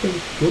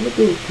let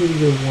the pretty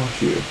girl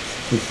wash you.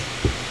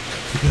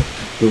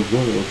 The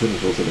royal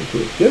genitals that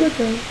include. Get it,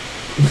 guy.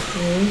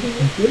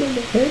 Get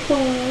it, hey,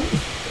 Quan.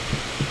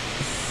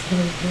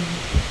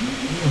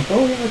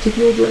 Oh yeah, I took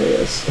your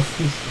dress.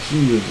 She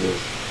was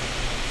just.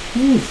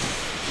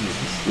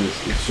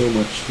 Jesus, there's so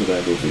much to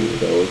that movie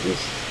that was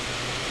just.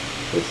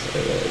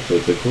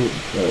 It's a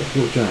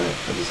quote giant.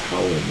 I'm just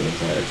howling the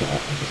entire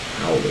time. I'm just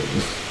howling.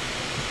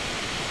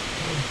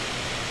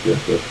 You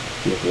have to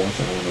watch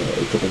that one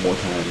a couple more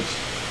times.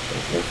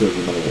 I feel like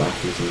we might have laughed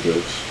through some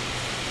jokes.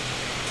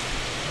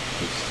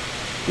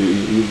 It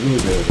was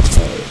really good.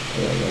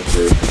 I'm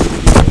very happy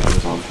to be an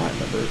Amazon Prime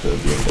member to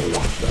be able to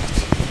watch that.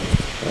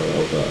 It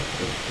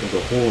was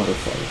a whole lot of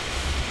fun.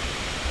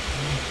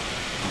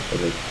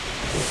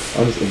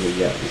 Honestly,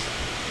 yeah.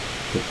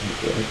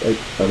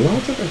 A lot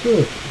of times I feel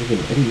like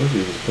Eddie Murphy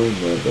was playing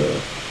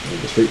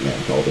the straight man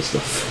to all this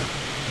stuff.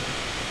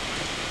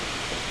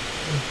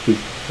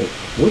 Like,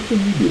 what can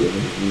you do when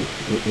you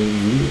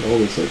read all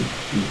this like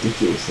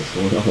ridiculousness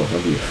going on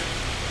around you?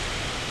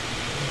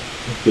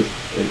 I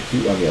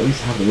mean, at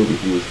least half the movie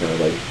he was kind of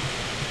like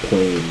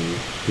playing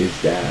his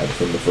dad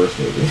from the first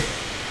movie.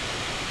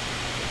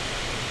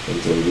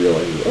 Until he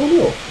realizes, oh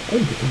no,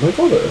 I'm becoming my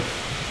father.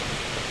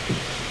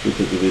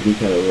 Because they do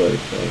kind of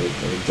like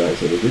Jai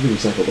said, they did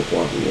recycle the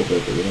plot a little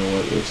bit, but you know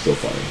what, it was still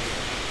funny.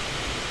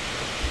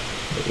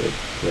 The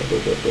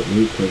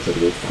new prince had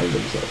to go find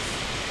himself.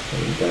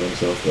 And he got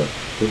himself the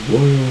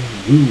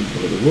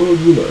royal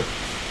ruler.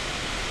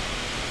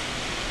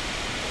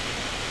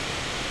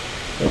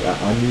 Like,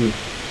 I knew.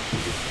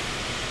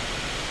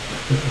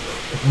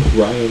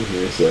 Ryan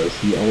here says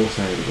he almost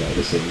hired a guy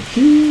to sing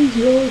 "She's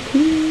Your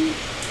Queen."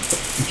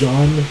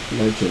 John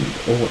Legend.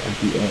 Oh, at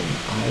the end,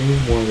 I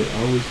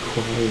was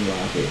crying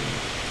laughing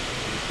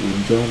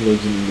when John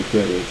Legend in the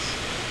credits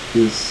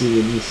is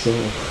singing this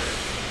song.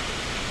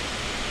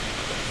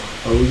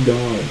 I was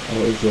gone. I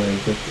was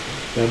like,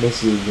 that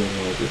must have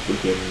been like a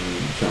freaking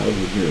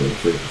childhood dream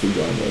for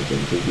John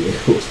Legend to be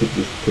able to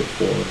just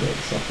perform that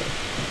song.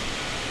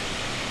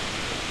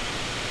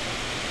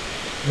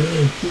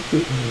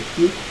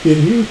 And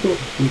he was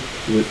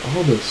with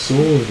all the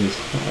soul in his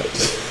heart.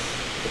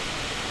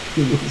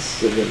 He was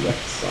singing that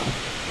song.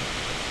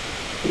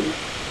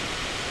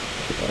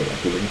 I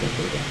have to bring it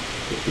back.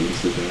 Please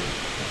sit down. I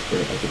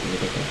have to bring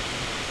it back.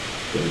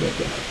 Bring it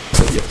back.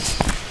 But yes.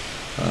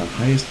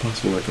 Highest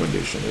possible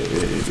recommendation.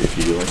 If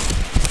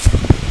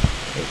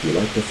you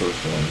like the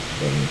first one,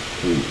 then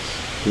please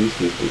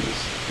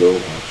go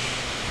watch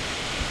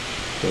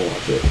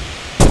it.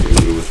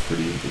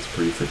 It's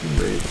pretty freaking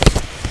great.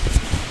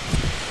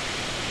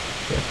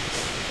 Yeah.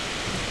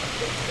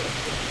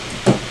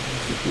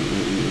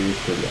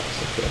 It's pretty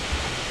awesome. So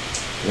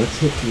let's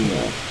hit the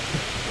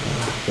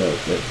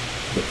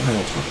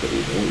final topic of the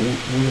video.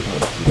 We're gonna talk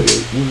about some video.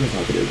 We're gonna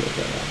talk video games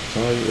right now.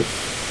 Sorry if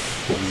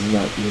this is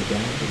not your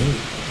dad, but hey,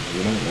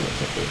 you might know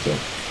something. So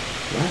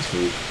last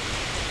week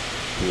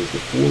was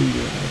the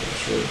 4-year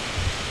anniversary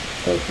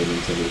of the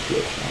Nintendo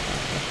Switch.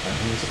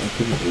 I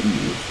couldn't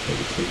believe that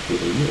it's been 4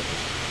 years.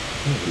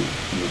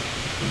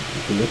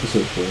 The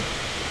episode where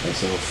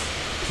myself,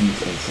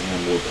 Pete, and Sam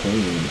were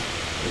playing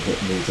the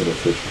Nintendo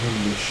Switch on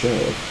this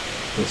show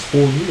was 4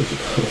 years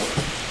ago.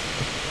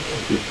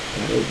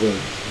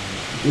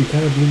 It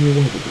kind of blew me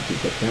away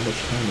that that much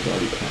time has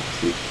already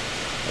passed.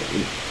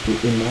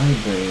 In my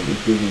brain, it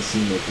doesn't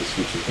seem like the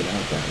Switch has been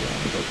out that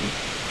long, but it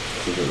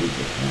clearly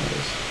it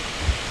has.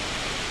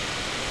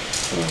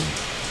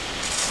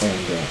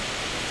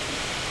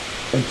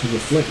 And to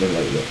reflect on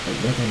that, like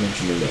I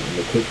mentioned in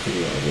the quick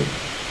video I did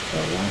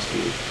last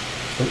week,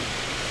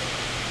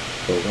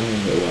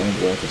 Ryan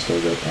will have to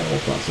start up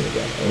Animal Crossing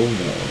again. Oh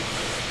no.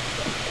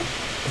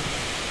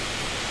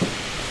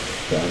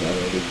 I know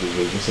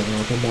they're just setting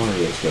out the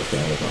Mario stuff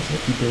to Animal Crossing.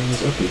 They keep doing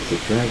these updates to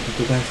drag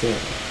people back there.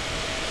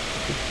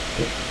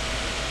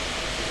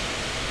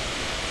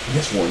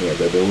 Yes, Warren, yeah,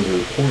 there was a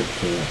report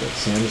came out that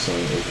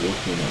Samsung is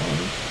working on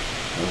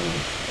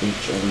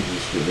HLED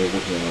screen. They're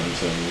working on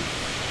some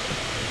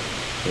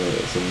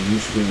new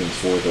screens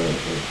for the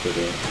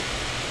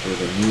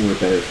newer,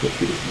 better Switch,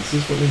 because this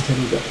is what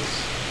Nintendo does.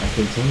 I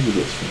can tell you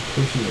this from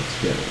personal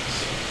experience.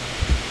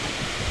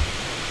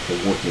 From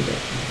working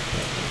there,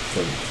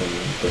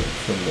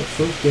 from the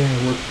first day I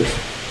worked there.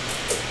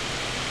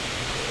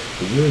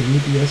 Is there a new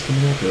DS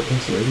coming out to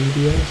replace the regular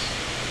DS?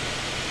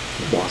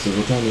 The bosses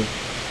will tell me,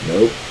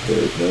 nope, there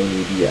is no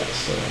new DS.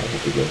 So I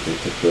have to go take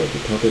the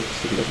puppet,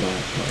 stick it up my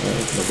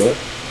butt.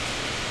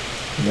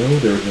 No,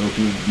 there is no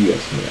new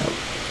DS coming out.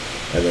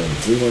 And then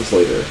 3 months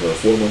later, or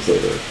 4 months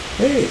later,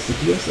 hey, it's the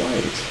DS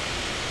Lite.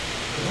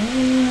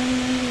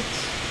 What?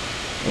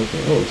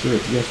 Okay, oh, is there a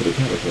DS with a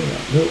camera coming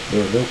out? Nope,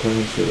 there are no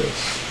plans for this.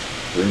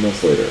 3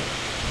 months later,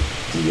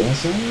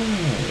 DSi. Are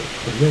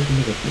you guys gonna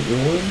make a bigger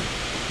one?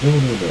 No,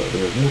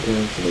 there are no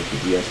plans to make the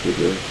DS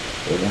bigger.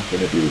 We're not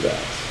gonna do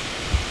that.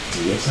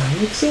 DSi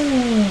XL.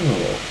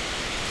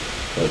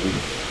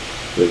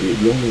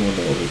 The only one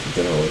that was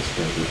generally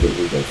surprised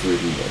was the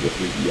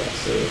 3DS.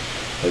 So,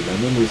 like, my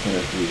memory's kind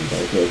of fuzzy,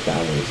 but I feel like that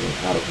one was like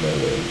out of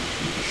nowhere.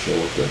 You just show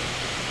up there.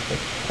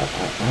 All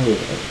I know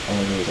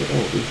is like,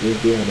 oh,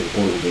 they're gonna make a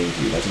portable game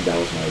for you. I think that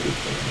was my big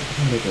thing.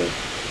 I'm gonna make a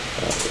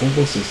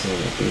portable system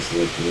that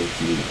basically has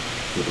GameCube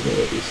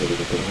capability, so they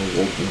can put all the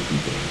old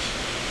GameCube games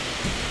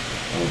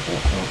on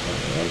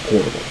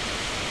portable.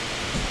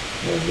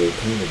 And they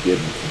kind of did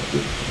and kind of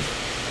didn't.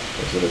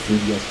 So the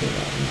 3DS came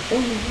out, and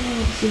oh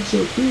wow, this is so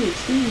cool,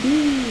 it's 3D!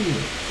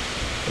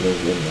 And then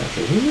the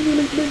natural, who's gonna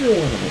make a bigger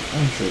one? I'm like,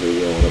 I'm sure they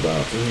will in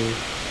about 3,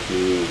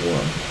 2,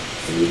 1.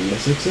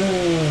 3DS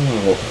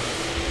XL!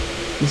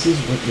 This is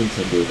what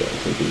Nintendo does.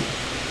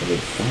 When they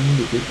find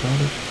a good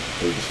product,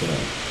 they're just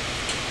gonna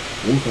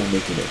work on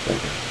making it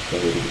better.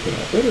 That way they can put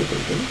out better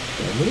versions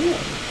down the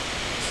line.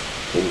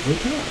 Over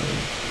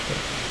time.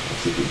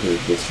 Obviously,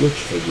 the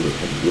Switch had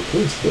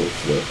replaced both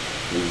the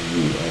Wii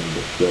U and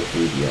the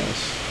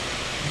 3DS.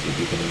 It's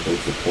becoming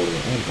both the portable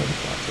and home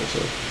console, so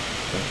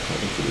that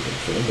probably should have been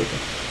for them. But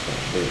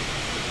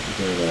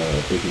they're in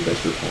a big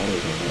investor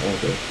autos on that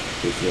market,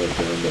 they feel like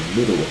they're in the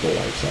middle of the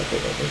life cycle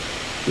of it.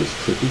 Because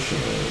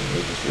traditionally,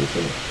 there's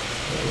been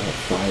about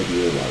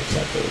 5-year life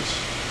cycles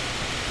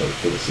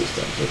for the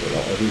system. So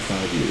every 5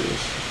 years,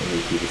 and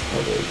these people's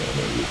hardware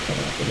normally would come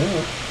out. But now,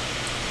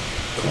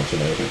 console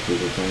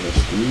manufacturers are trying to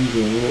squeeze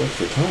a little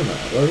extra time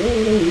out. Like, oh,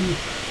 no, we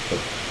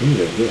need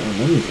to get our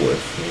money's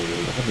worth.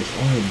 And all this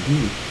R&D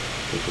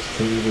to just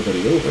turn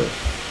everybody over.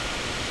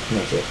 And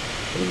that's what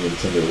I mean,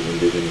 Nintendo was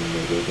envisioning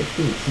maybe like a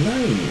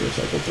 9-year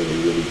cycle to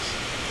release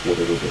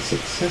whatever the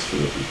successor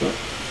will be. But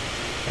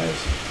as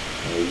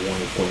I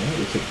want to point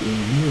out, it's like a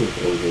newer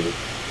or the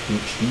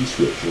HD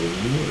Switch or a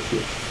newer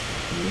Switch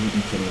may be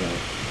coming out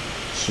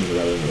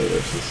sooner rather than later.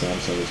 Since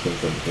Samsung has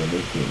confirmed that they're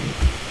making,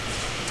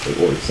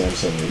 or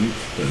Samsung leaked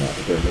came out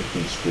that they're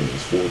making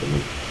screens for the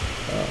new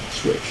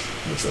Switch,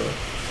 which are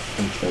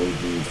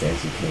HLED,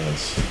 fancy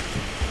pants,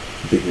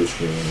 bigger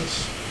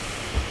screens.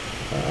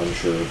 I'm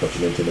sure a bunch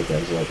of Nintendo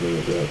fans like me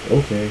will be like,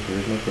 okay,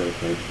 here's my credit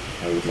card.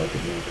 I would like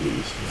it now,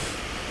 please.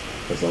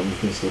 As long as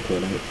you can still play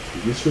my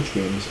previous Switch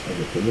games and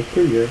it can look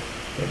prettier,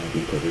 then I'll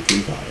be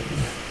perfectly fine.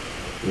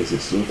 Is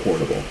it still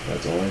portable?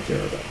 That's all I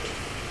care about.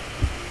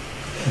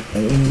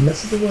 And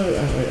that's the way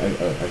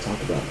I talk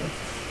about it.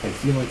 I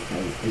feel like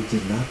I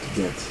did not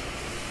get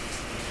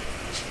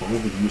all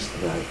the use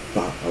that I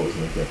thought I was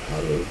going to get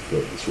out of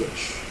the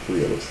Switch,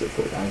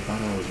 realistically. I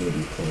thought I was going to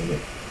be playing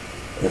it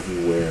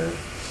everywhere.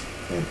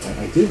 And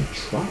I did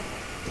try.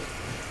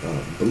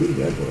 Believe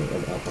me, I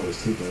was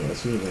taking, as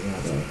soon as I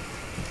got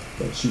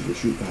the Super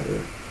Street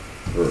Fighter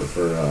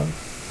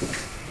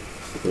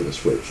for the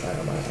Switch,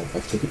 I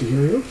took it to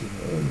karaoke,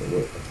 and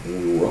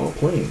we were all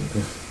playing.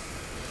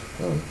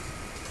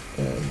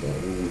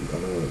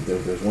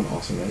 There's one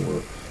awesome night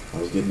where I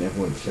was getting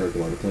everyone to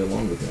karaoke to play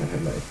along with me. I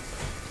had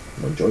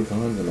my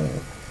Joy-Cons and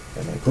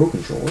my Pro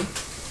Controller.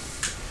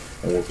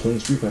 And we're playing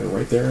Street Fighter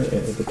right there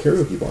at the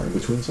karaoke bar in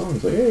between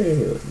songs. Like,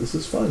 hey, this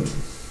is fun.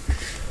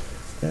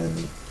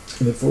 And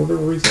then for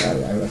whatever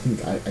reason, I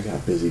think I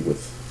got busy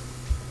with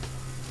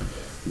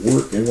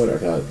work and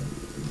whatever.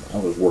 I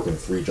was working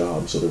 3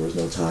 jobs, so there was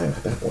no time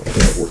at that point. I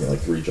was working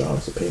like 3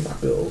 jobs to pay my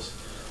bills.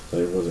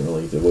 So I wasn't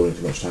really devoting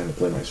too much time to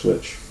play my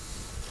Switch.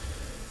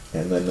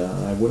 And then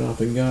I went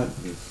off and got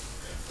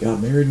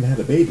married and had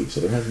a baby. So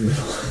there hasn't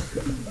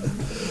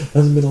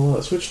been a lot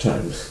of Switch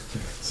time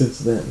since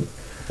then.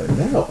 And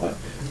now,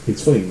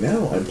 it's funny,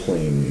 now I'm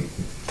playing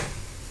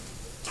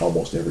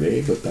almost every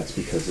day, but that's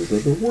because of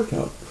the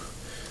workout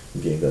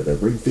game, the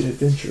Ring Fit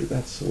Adventure.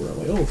 That's where I'm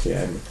like, oh, okay,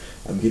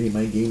 I'm getting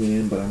my gaming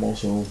in, but I'm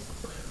also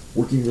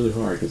working really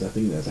hard, because I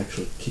think that's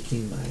actually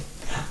kicking my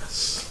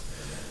ass.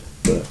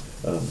 But,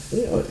 I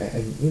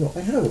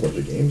have a bunch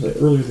of games.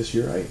 Earlier this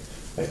year, I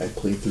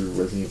played through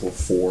Resident Evil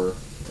 4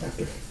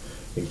 after, I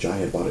think Jai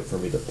had bought it for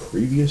me the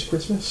previous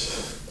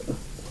Christmas.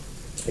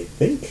 I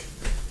think.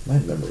 My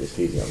memory is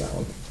hazy on that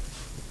one.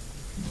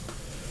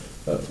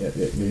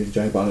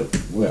 Jai bought it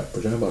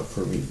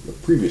for me the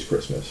previous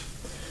Christmas.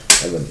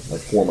 And then,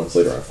 like 4 months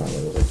later, I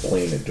finally was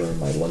playing it during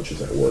my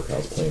lunches at work. I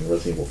was playing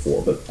Resident Evil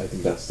 4, but I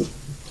think that's the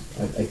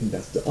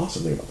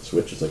awesome thing about the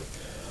Switch. It's like,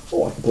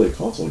 oh, I can play a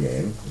console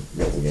game,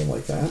 mobile game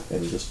like that,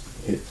 and just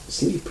hit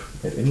sleep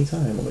at any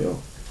time. I'm like,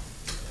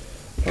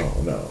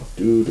 oh no,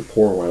 due to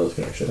poor wireless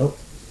connection. Oh,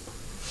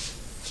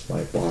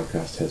 my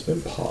broadcast has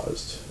been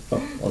paused.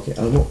 Oh, okay,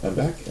 I'm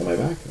back. Am I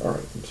back?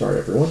 Alright, I'm sorry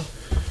everyone.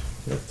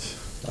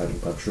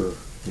 I'm sure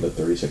the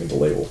 30-second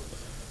delay will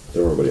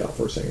throw everybody out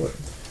for a second. But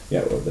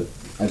yeah,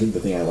 I think the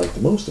thing I like the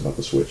most about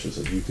the Switch is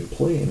that you can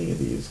play any of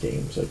these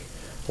games. Like,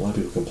 a lot of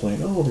people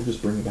complain, oh, they're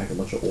just bringing back a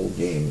bunch of old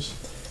games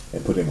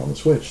and putting them on the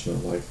Switch. And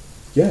I'm like,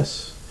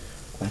 yes,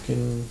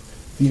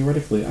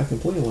 theoretically, I can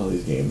play a lot of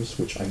these games,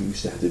 which I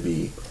used to have to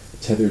be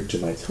tethered to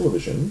my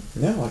television.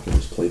 Now I can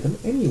just play them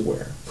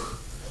anywhere.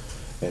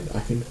 And I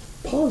can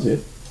pause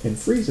it and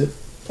freeze it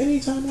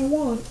anytime I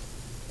want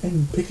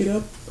and pick it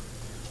up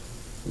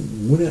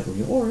whenever.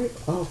 Alright,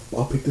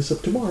 I'll pick this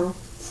up tomorrow.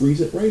 Freeze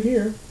it right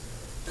here.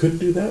 Couldn't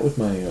do that with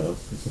my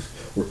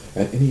or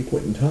at any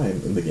point in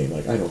time in the game.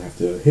 Like, I don't have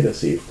to hit a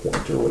save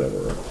point or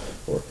whatever,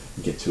 or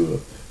get to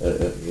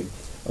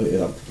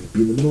I'll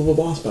be in the middle of a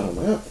boss battle.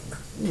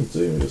 So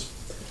you just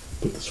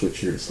put the Switch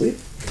here to sleep,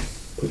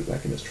 put it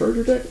back in its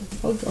charger deck.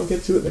 I'll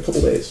get to it in a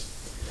couple days.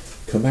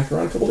 Come back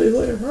around a couple days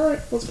later.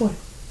 Alright, let's play.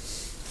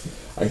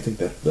 I think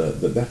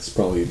that's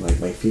probably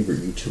my favorite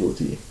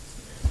utility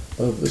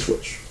of the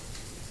Switch.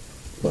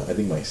 But I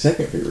think my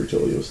second favorite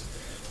utility was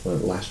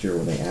last year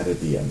when they added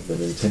the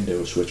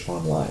Nintendo Switch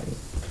Online,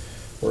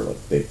 or not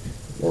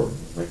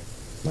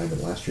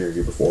even last year,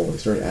 year before, when they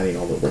started adding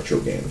all the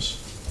retro games.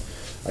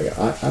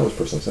 I was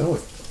personally saying,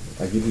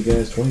 I give you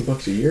guys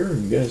 $20 a year,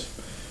 and you guys,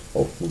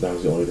 that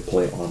was the only way to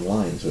play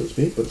online, so to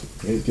speak, but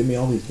you guys give me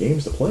all these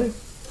games to play?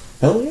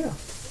 Hell yeah,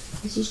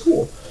 this is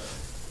cool.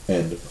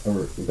 And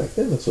back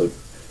then, it's like,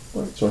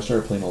 right, so I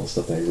started playing all the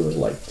stuff that I really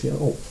liked.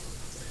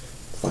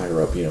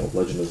 Fire up,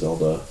 Legend of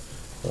Zelda,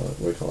 what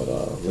do you call it,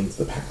 Link to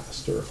the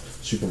Past, or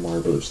Super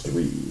Mario Bros.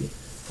 3.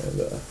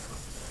 And I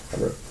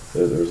remember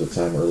there was a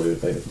time earlier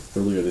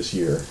this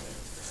year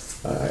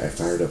I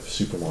fired up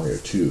Super Mario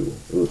 2,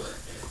 ugh,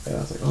 and I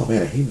was like, oh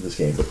man, I hated this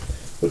game, but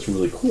what's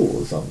really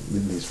cool is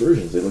in these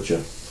versions, they let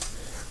you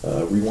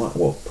rewind,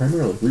 well,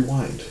 primarily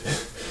rewind.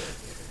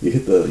 You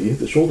hit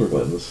the shoulder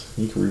buttons,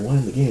 you can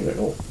rewind the game. Like,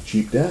 oh,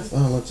 cheap death,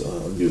 let's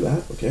undo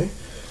that, okay.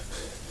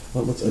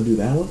 Let's undo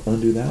that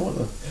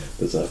one.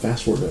 There's a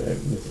fast forward,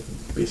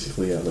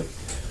 basically,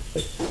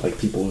 like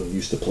people who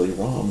used to play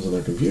ROMs on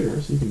their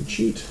computers. You can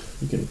cheat.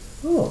 You can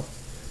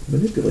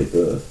manipulate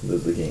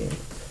the game,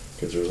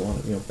 because there's a lot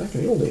of back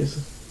in the old days,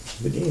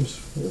 the games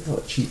there were a lot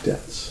of cheap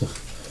deaths.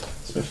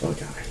 Especially, oh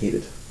god, I hate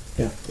it.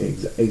 Yeah,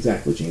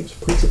 exactly, James.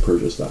 Prince of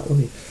Persia style.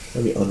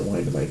 Let me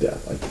unwind my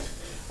death.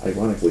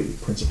 Ironically,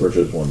 Prince of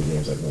Persia is one of the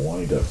games I've been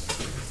wanting to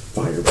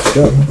fire back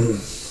up.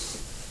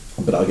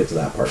 But I'll get to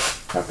that part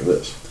after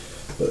this.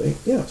 But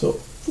yeah, so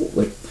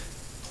like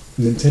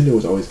Nintendo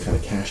has always kind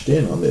of cashed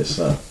in on this.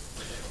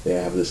 They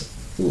have this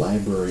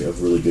library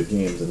of really good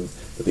games, and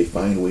that they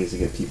find ways to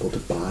get people to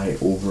buy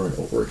over and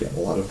over again. A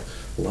lot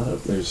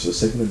of there's a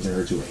segment of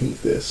nerds who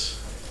hate this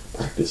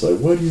practice. Like,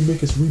 why do you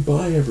make us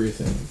rebuy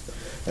everything?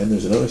 And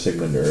there's another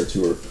segment of nerds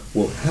who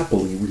will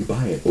happily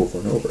rebuy it over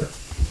and over.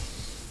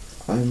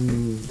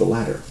 I'm the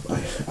latter.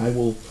 I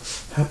will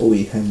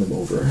happily hand them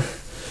over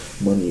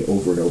money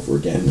over and over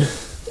again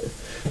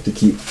to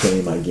keep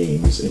playing my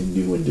games in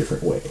new and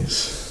different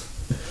ways.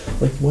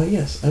 Like, why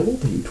yes, I will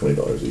pay you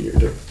 $20 a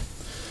year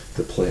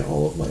to play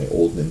all of my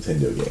old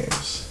Nintendo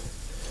games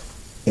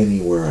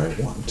anywhere I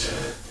want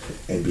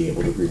and be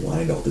able to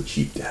rewind all the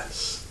cheap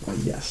deaths. Why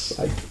yes,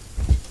 I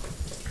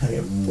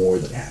am more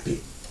than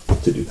happy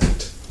to do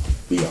that.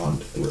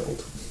 Beyond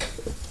thrilled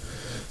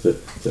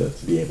to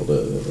be able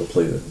to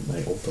play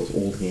those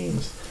old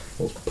games,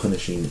 those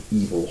punishing,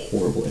 evil,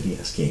 horrible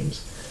NES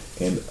games,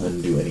 and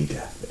undo any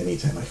death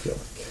anytime I feel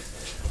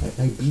like.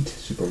 I beat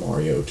Super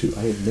Mario 2.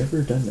 I have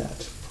never done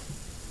that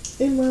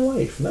in my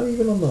life. Not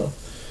even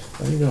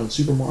on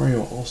Super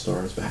Mario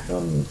All-Stars back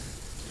on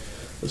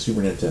the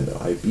Super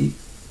Nintendo. I beat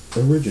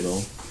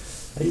original.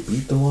 I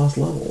beat the Lost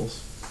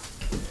Levels.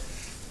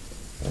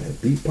 I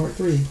beat Part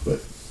 3,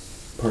 but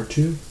Part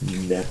 2,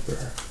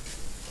 never.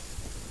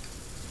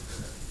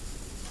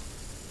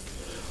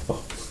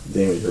 Oh,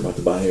 Daniel, you're about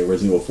to buy a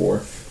Resident Evil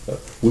 4.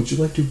 Would you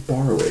like to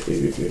borrow it?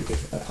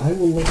 I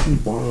will let you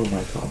borrow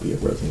my copy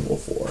of Resident Evil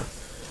 4.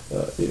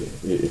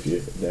 If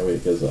you that way,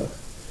 because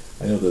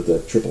I know that the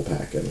triple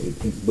pack. I mean,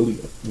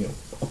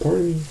 a part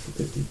of me,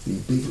 the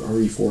big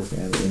RE4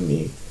 fan in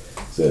me,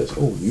 says,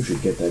 "Oh, you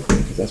should get that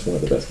game because that's one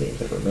of the best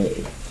games ever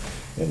made,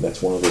 and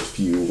that's one of those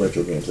few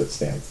retro games that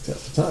stands the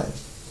test of time."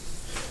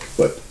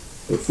 But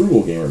the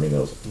frugal gamer in me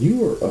knows,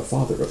 you are a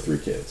father of 3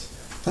 kids.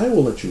 I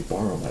will let you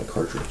borrow my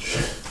cartridge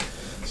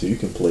so you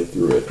can play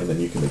through it, and then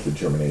you can make the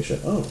determination,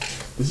 oh,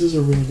 this is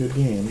a really good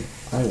game,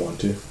 I want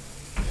to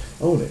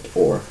own it.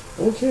 Or,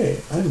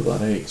 okay, I'm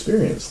glad I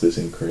experienced this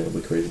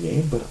incredibly crazy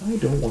game, but I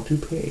don't want to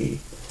pay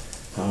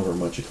however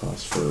much it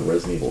costs for a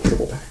Resident Evil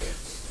triple pack.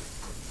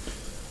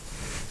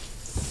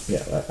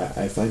 Yeah,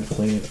 I find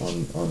playing it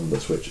on the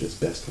Switch is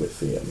best with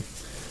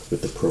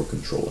the Pro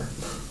Controller.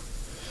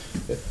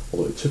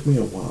 Although it took me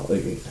a while.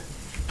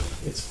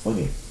 It's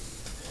funny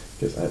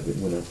because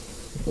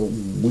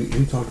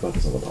we talked about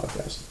this on the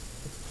podcast,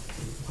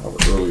 however,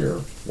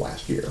 earlier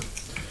last year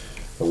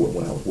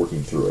when I was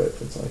working through it.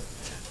 It's like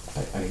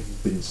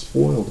I've been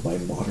spoiled by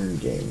modern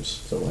games,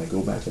 so when I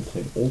go back and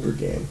play an older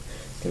game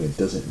and it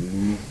doesn't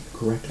move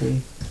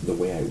correctly the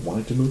way I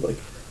want it to move, like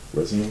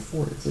Resident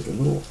Evil 4, it's like a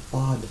little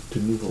odd to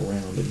move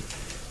around and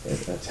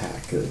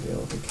attack.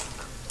 Like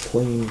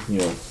playing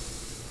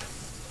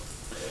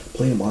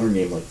a modern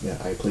game, like, yeah,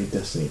 I played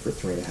Destiny for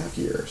 3.5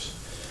 years,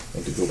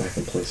 and to go back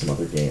and play some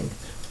other game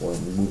where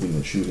I'm moving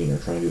and shooting or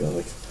trying to do that,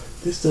 like,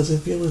 this doesn't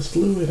feel as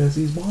fluid as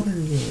these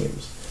modern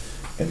games.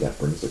 And that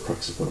brings the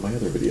crux of one of my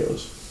other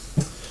videos.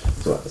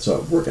 So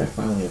at work, I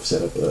finally have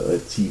set up a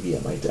TV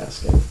at my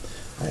desk, and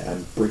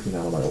I'm breaking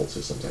out of my old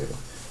systems.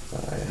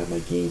 I have my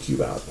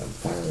GameCube out, and I'm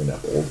firing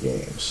up old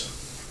games.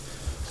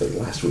 So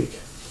last week,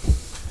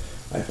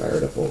 I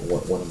fired up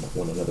another one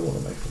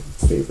of my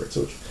favorites,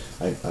 which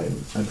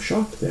I'm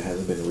shocked that it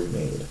hasn't been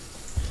remade.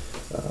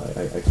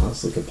 I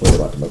constantly complain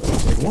about them.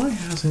 Like, why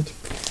hasn't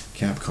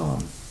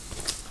Capcom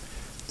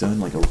done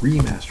like a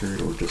remastered,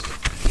 or just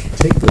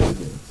take the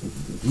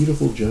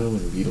Beautiful Joe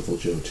and Beautiful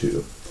Joe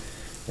 2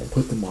 and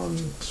put them on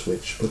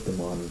Switch, put them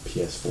on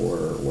PS4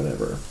 or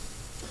whatever.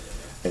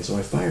 And so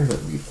I fired up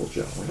Beautiful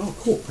Joe. I'm like, oh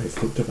cool! I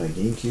hooked up my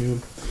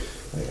GameCube.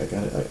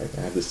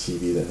 I have this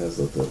TV that has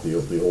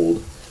the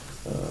old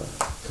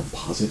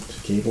composite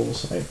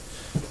cables. I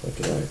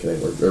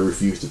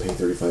refuse to pay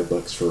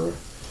 $35 for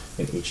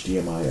an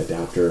HDMI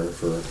adapter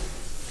for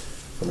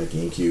my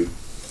GameCube.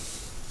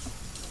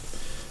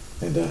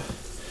 And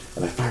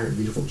I fired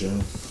Beautiful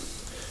Joe.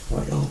 I'm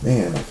like, oh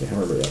man, I can't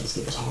remember that this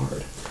game is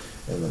hard.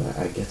 And then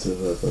I get to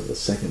the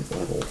second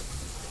level.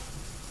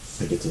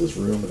 I get to this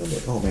room and I'm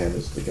like, oh man,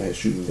 the guy's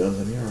shooting guns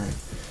at me. All right,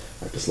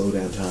 I have to slow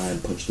down time,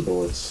 punch the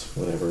bullets,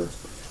 whatever.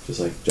 Just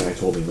like Jai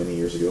told me many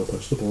years ago,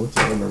 punch the bullets.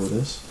 I remember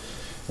this.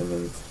 And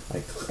then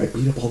I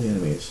beat up all the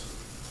enemies.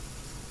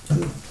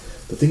 And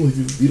the thing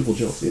with Beautiful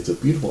Joe, it's a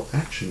beautiful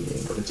action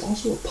game, but it's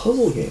also a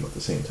puzzle game at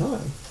the same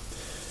time.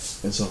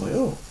 And so I'm like,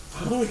 oh,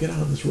 how do I get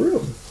out of this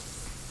room?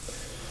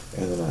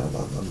 And then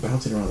I'm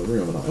bouncing around the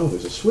room, and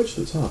there's a switch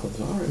at the top. I'm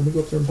like, all right, let me go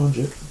up there and punch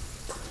it.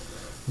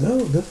 No,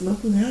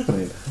 nothing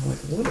happening. I'm like,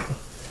 what?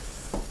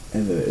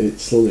 And then it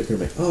slowly occurred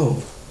to me,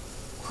 oh,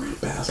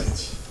 crap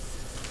baskets.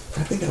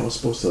 I think I was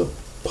supposed to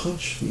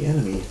punch the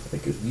enemy.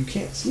 Like, you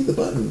can't see the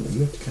button.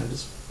 You have to kind of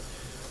just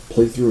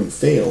play through and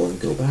fail and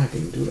go back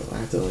and do it. I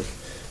have to, like,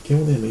 get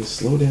one of the enemies,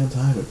 slow down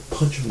time, and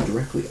punch them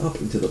directly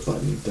up into the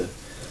button to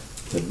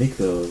make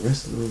the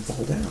rest of the room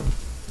fall down.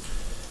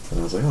 And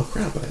I was like, oh,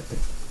 crap.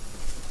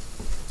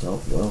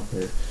 Well,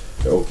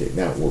 okay,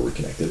 now we're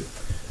reconnected.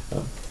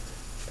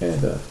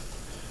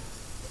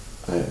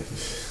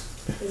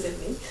 Is it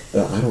me?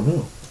 I don't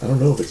know. I don't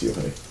know if it's you,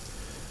 honey.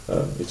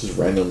 It's just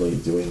randomly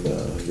doing,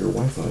 your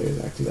Wi-Fi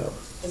is acting up.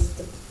 Is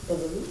it the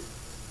balloon?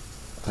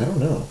 I don't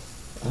know.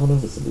 I don't know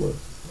if it's the balloon.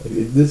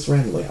 This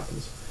randomly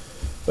happens.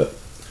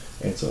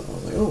 And so I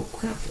was like, oh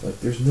crap, like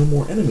there's no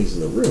more enemies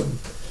in the room.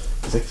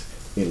 It's like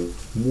in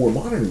more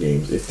modern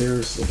games, if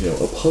there's,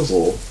 a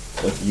puzzle,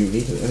 like you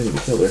need an enemy to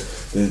kill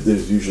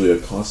there's usually a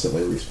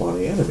constantly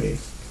respawning enemy.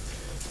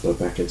 But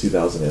back in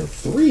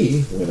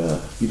 2003,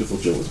 when Beautiful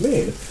Joe was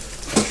made,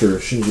 I'm sure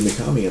Shinji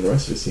Mikami and the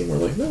rest of his team were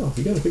like, no,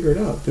 you gotta figure it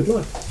out. Good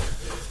luck.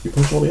 You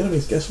punch all the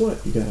enemies, guess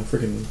what? You gotta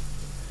freaking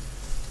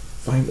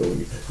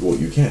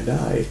you can't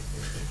die.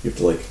 You have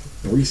to, like,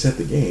 reset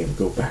the game,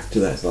 go back to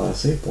that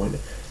last save point,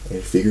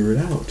 and figure it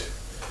out.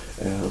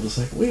 And I was just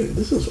like, wait,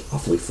 this is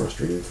awfully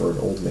frustrating for an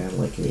old man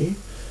like me.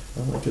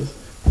 I'm like, cause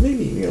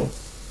maybe,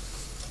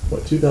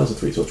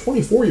 2003, so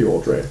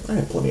 24-year-old Dre, I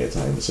had plenty of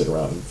time to sit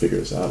around and figure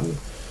this out and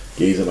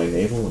gaze at my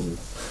navel and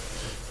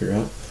figure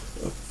out.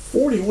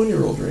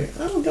 41-year-old Dre,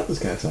 I don't got this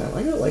kind of time.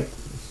 I got like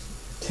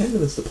 10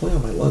 minutes to play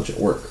on my lunch at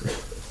work.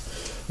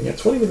 I got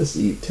 20 minutes to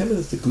eat, 10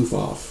 minutes to goof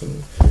off,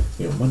 and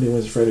Monday,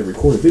 Wednesday, Friday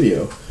record a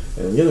video.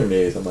 And the other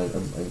days, I'm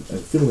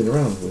fiddling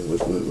around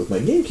with my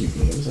GameCube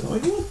games, and I'm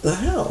like, what the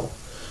hell?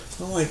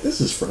 I'm like, this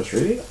is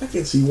frustrating. I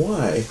can see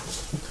why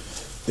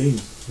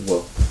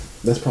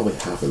that's probably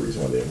half the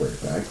reason why they didn't bring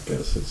it back,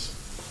 because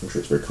I'm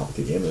sure it's a very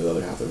complicated game. And the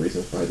other half of the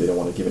reason is probably they don't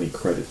want to give any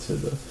credit to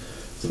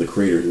the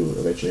creator who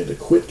eventually had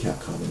to quit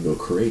Capcom and go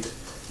create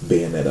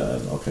Bayonetta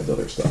and all kinds of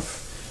other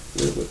stuff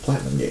with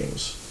Platinum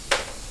Games.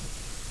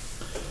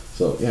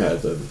 So yeah,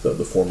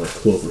 the former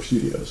Clover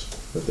Studios,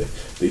 but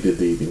they did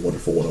the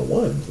Wonderful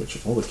 101, which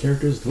all the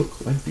characters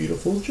look like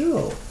Beautiful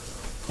Joe.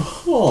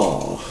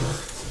 Oh,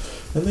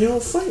 and they all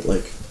fight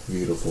like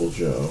Beautiful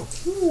Joe.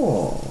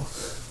 Oh,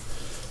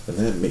 and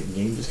that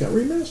game just got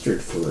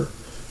remastered for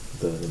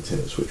the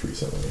Nintendo Switch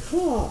recently.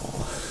 Oh.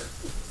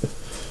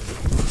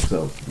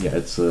 So yeah,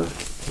 it's the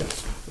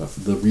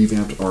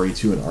revamped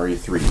RE2 and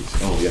RE3s.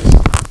 Oh yes,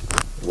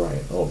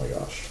 Ryan. Oh my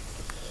gosh.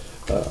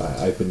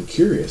 I've been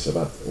curious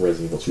about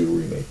Resident Evil 2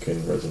 remake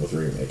and Resident Evil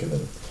 3 remake, and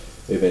then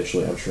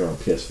eventually, I'm sure on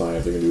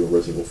PS5 they're going to do a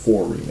Resident Evil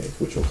 4 remake,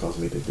 which will cause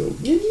me to go,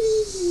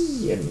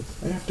 yay, and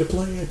I have to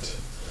play it.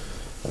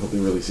 I hope they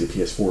release a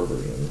PS4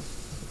 version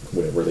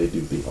whenever they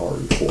do the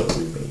RE4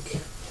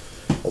 remake.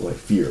 Although I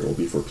fear it will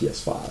be for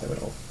PS5, and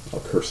I'll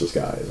curse the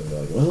skies and be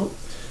like, well,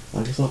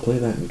 I guess I'll play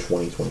that in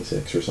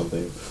 2026 or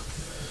something,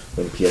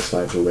 when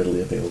PS5s are readily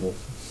available.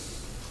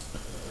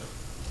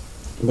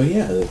 But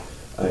yeah,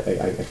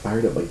 I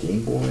fired up my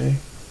Game Boy.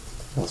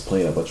 I was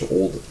playing a bunch of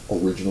old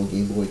original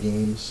Game Boy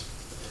games.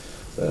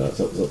 Damn,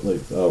 some of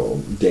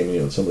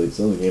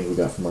the games we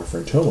got from our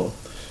friend Tomo.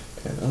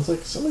 And I was like,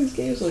 some of these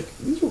games, like,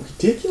 these were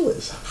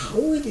ridiculous. How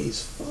are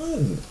these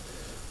fun?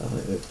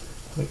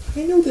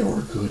 I know there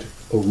are good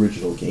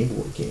original Game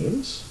Boy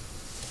games.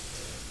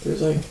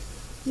 There's like,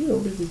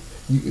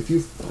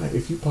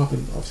 if you pop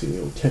in, obviously,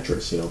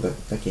 Tetris,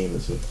 that game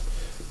is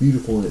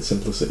beautiful in its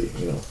simplicity,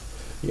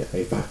 Yeah,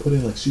 if I put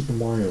in like Super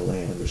Mario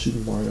Land or Super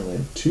Mario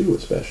Land 2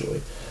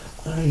 especially,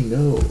 I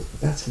know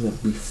that's going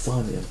to be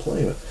fun and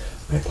play. But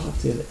I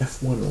popped in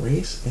F1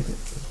 Race and it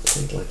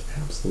played like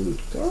absolute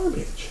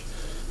garbage.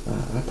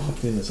 I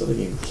popped in this other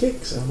game,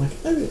 Kicks, and I'm like,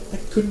 I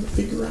couldn't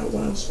figure out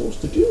what I was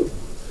supposed to do.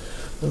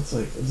 It's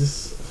like,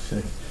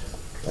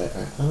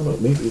 I don't know,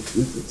 maybe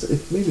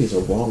it's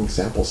a wrong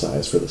sample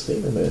size for the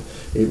statement, but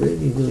it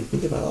made me really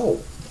think about,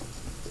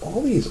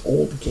 all these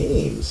old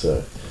games,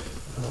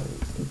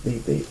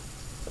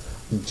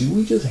 do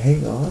we just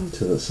hang on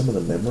to some of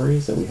the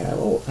memories that we have?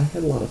 Oh, I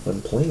had a lot of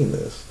fun playing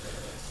this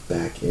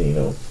back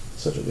in,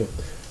 such a,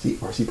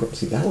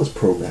 RC that was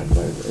programmed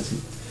by Resi.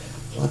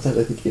 A lot of times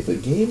I think if a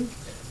game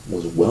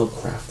was well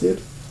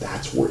crafted,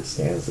 that's where it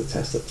stands the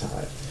test of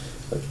time.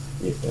 Like,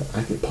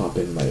 I could pop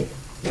in my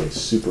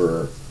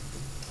Super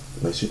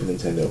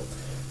Nintendo,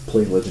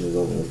 play Legend of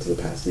Zelda Link to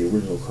the Past, the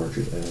original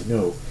cartridge, and I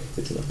know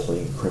it's going to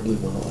play incredibly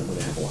well, I'm going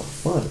to have a lot of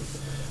fun.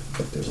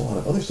 But there's a lot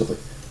of other stuff,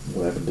 like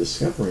what I've been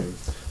discovering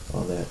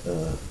on that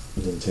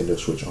Nintendo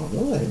Switch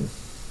Online,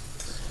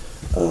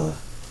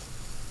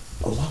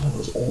 a lot of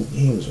those old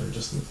games are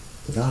just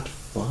not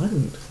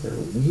fun. They're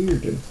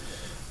weird, and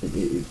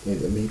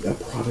it made a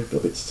product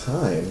of its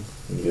time,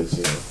 because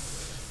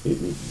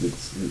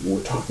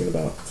we're talking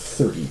about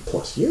 30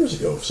 plus years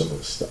ago of some of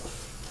this stuff.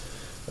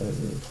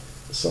 And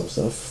some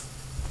stuff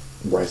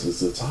rises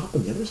to the top,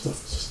 and the other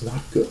stuff is just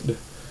not good.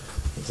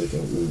 It's like,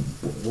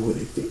 what were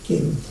they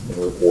thinking?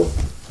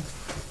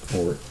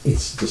 Or it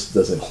just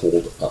doesn't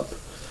hold up.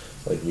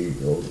 Like,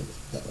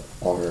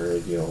 our,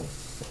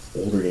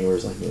 older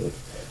gamers like me, like,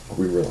 are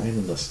we relying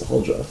on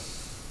nostalgia?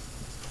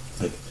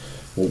 Like,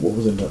 what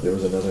was another, there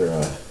was another,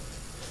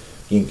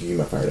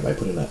 game I fired up. I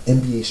put in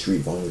NBA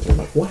Street Volume 3. I'm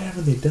like, why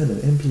haven't they done an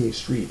NBA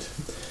Street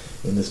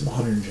in this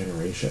modern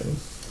generation?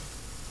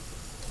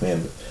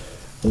 And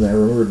I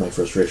remembered my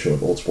frustration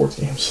with old sports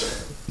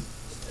games.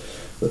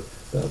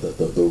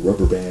 the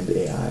rubber band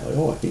AI,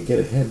 like, I can get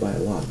ahead by a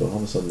lot, but all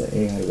of a sudden the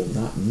AI will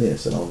not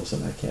miss, and all of a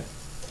sudden I can't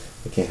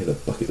hit a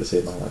bucket to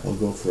save my life. I'll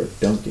go for a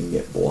dunk and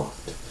get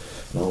blocked,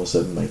 and all of a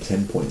sudden my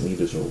 10-point lead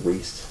is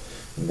erased,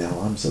 and now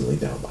I'm suddenly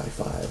down by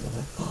 5. I'm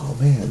like, oh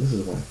man, this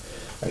is why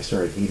I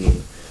started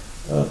hating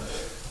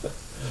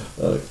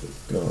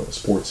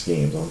sports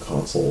games on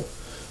console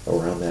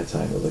around that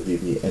time. It was like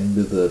the end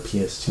of the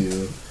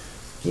PS2,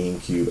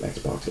 GameCube,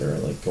 Xbox era,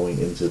 like going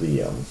into the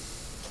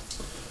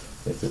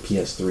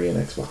PS3 and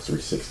Xbox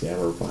 360. I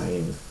remember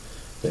buying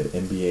that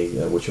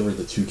NBA, whichever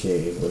the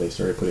 2K, when they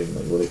started putting,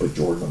 like, when they put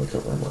Jordan on the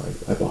cover.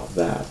 I bought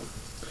that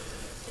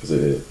because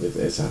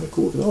it sounded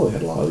cool, because they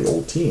had a lot of the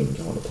old teams.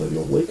 I wanted to play the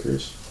old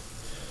Lakers,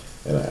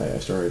 and I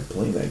started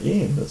playing that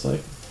game. It's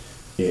like,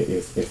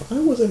 if I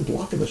wasn't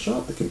blocking the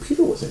shot, the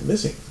computer wasn't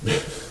missing.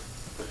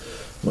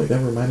 Like,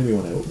 that reminded me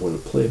when I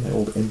would play my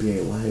old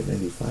NBA Live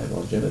 95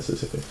 on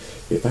Genesis.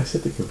 If I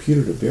set the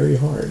computer to very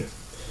hard,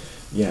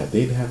 yeah,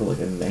 they'd have like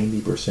a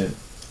 90%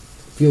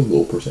 field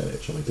goal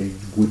percentage. Like, they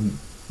wouldn't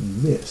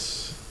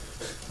miss.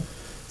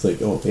 It's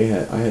like,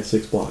 I had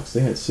 6 blocks.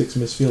 They had 6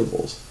 missed field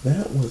goals.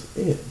 That was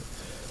it.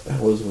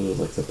 That was what it was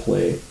like to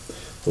play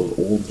those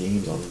old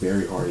games on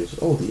very hard.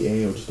 The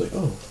AI was just like,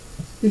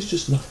 he's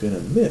just not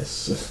gonna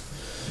miss.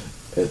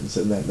 And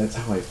so that's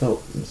how I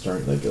felt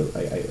starting. Like,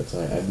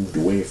 I moved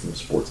away from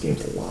sports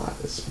games a lot.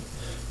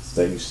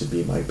 That used to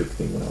be my big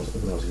thing when I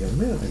was a young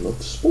man. I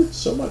loved sports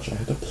so much. I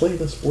had to play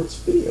the sports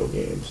video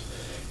games,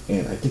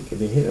 and I think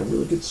they hit a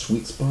really good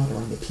sweet spot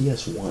around the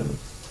PS1.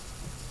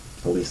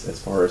 At least as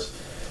far as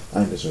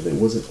I'm concerned, it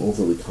wasn't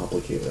overly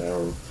complicated.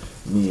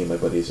 Me and my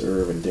buddies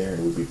Irv and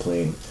Darren would be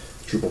playing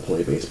Triple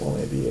Play Baseball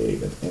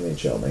 98 and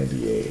NHL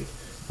 98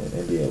 and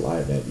NBA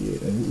Live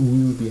 98, and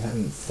we would be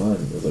having fun.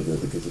 It was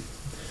like, because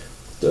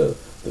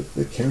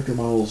the character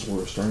models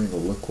were starting to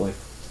look like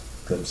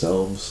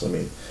themselves. I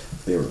mean,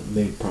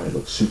 they probably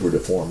look super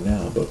deformed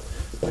now, but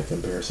by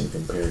comparison,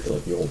 compared to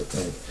like the old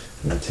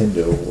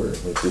Nintendo, where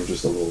like, they're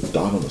just a little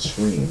dot on the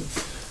screen,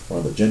 or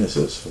on the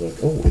Genesis, like,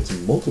 it's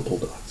multiple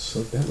dots.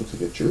 Like, that looks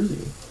like a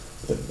jersey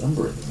with a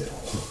number in the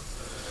middle.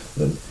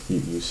 Then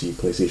you see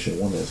PlayStation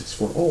 1 and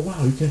 64. Oh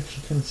wow, you can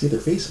actually kind of see their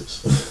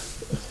faces.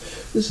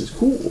 This is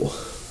cool.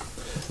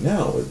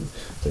 Now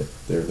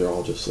they're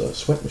all just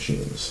sweat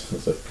machines.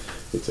 It's like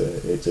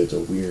it's a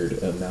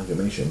weird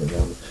amalgamation. And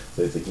now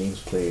the games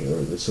play,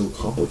 or they're so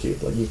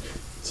complicated. Like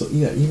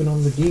even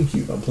on the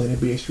GameCube, I'm playing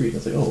NBA Street,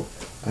 and it's like,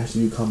 I have to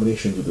do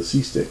combinations with the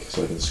C stick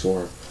so I can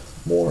score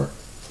more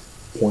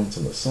points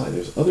on the side.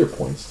 There's other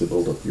points to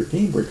build up your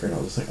game breaker, and I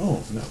was just like,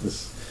 oh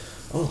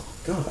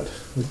god,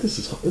 this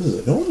is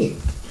annoying.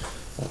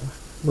 I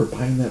remember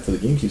buying that for the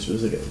GameCube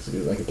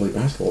specifically. I could play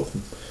basketball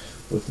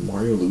with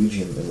Mario,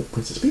 Luigi, and with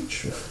Princess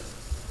Peach.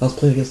 I was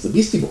playing against the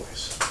Beastie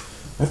Boys.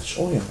 I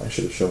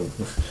should have shown.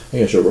 I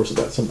think I should have roasted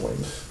that at some point.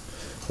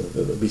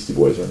 The Beastie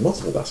Boys are in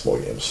multiple basketball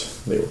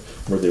games. They were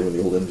in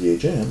the old NBA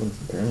Jam, and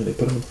apparently they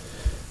put them.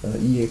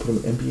 EA put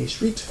them in NBA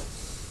Street,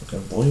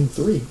 Volume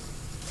 3.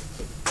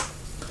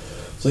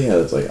 So yeah,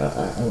 it's like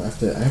I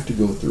have to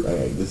go through.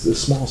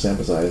 This small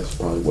sample size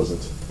probably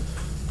wasn't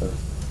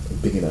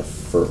big enough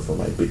for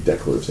my big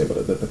declarative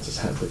statement, but that just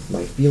had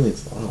my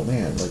feelings. Oh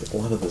man, like a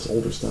lot of this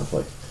older stuff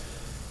like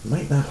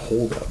might not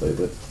hold up.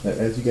 But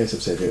as you guys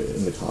have said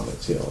in the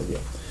comments,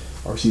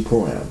 RC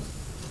Pro-Am,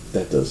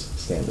 that does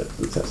stand up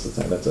the test of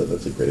time.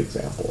 That's a great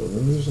example. And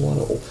then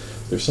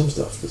there's some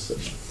stuff.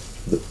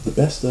 The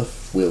best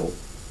stuff will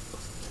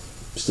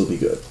still be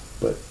good,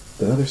 but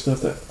the other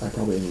stuff that I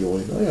probably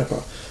enjoyed, I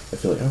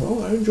feel like,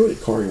 I enjoyed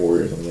Ikari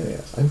Warriors on the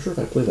NES. I'm sure if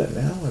I played that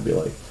now, I'd be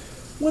like,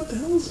 what the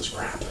hell is this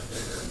crap?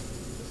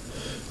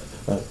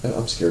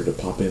 I'm scared to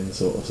pop in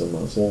some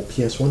old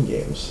PS1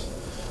 games.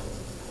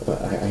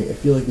 But I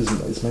feel like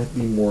this might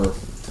be more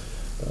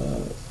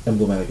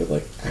emblematic of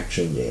like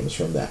action games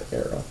from that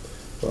era.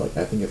 But like,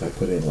 I think if I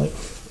put in like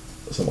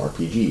some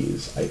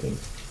RPGs, I think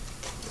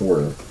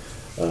where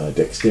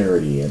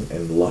dexterity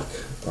and luck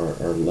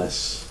are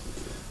less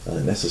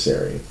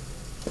necessary.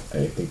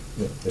 I think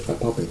if I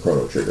pop in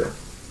Chrono Trigger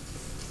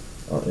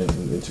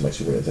into my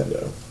Super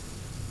Nintendo,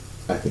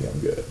 I think I'm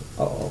good.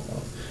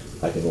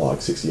 I can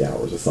log 60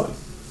 hours of fun.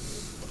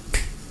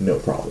 No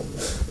problem.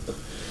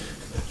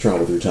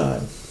 Travel through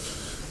time.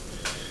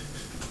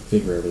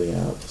 Figure everything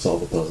out.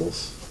 Solve the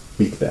puzzles.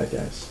 Beat the bad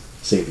guys.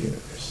 Save the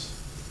universe.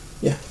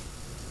 Yeah.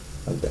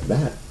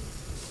 That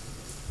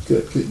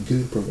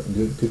good program,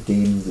 good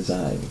game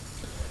design.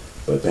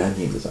 But bad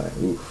game design,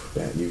 oof,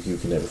 bad. You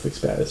can never fix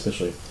bad,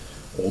 especially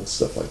old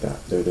stuff like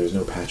that. There's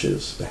no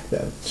patches back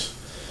then.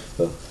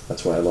 So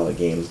that's why a lot of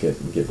games get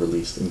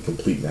released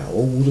incomplete now.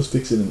 Oh, we'll just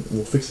fix it in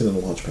a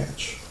launch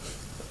patch.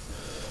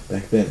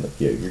 Back then, like,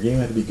 yeah, your game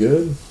had to be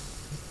good,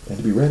 had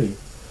to be ready,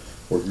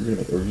 or you're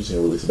just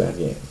gonna release a bad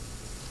game.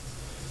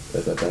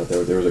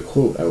 There was a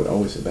quote I would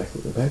always say back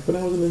when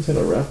I was a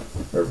Nintendo rep.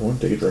 Everyone,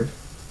 take a drink.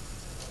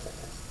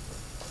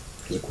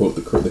 There's a quote: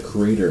 the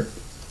creator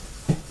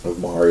of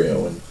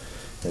Mario and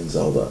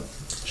Zelda,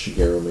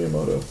 Shigeru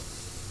Miyamoto.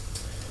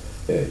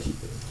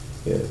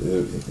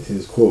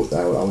 His quote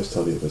I would always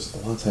tell people was, a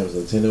lot of times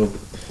Nintendo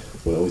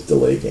would always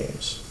delay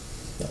games.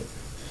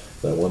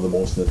 Like, one of the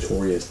most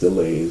notorious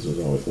delays was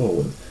always,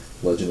 when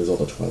Legend of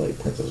Zelda Twilight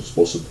Princess was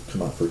supposed to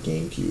come out for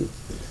GameCube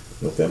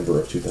November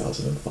of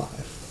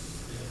 2005.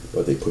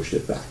 But they pushed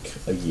it back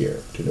a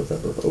year to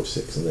November of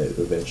 2006, and it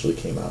eventually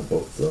came out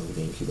both on the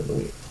GameCube and the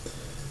Wii.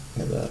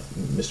 And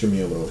Mr.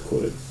 Miyamoto was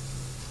quoted,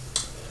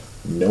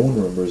 "No one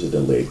remembers a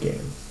delayed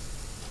game.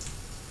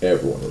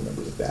 Everyone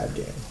remembers a bad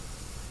game."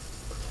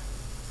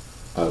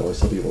 I always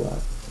tell people that.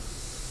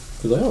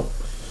 Because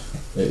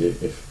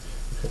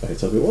if I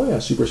tell people,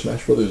 Super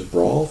Smash Bros.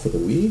 Brawl for the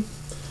Wii,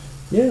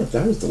 yeah,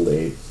 that was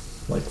delayed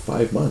like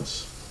 5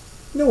 months.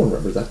 No one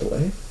remembers that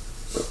delay.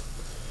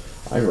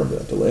 I remember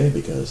that delay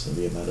because of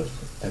the amount of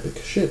epic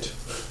shit.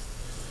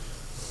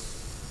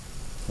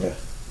 Yeah.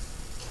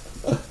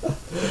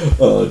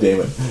 Oh,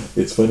 Damon,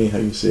 it's funny how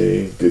you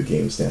say good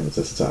games stand the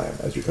test of time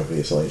as your company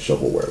is selling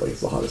shovelware like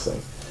it's the hottest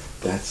thing.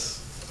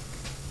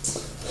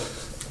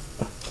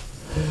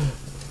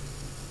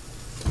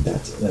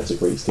 That's a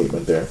great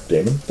statement there,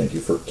 Damon. Thank you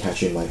for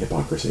catching my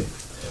hypocrisy.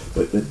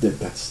 But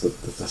that's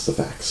the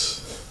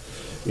facts.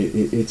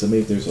 It's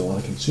amazing. There's a lot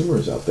of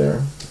consumers out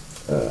there.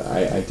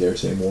 I dare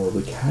say more of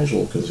the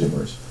casual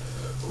consumers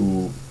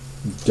who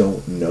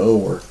don't know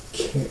or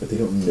care. They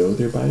don't know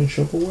they're buying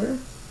shovelware,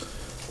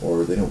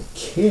 or they don't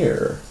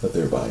care that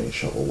they're buying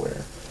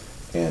shovelware.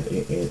 And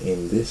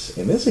in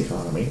this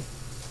economy,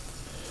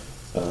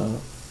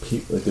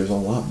 there's a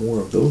lot more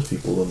of those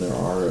people than there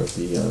are of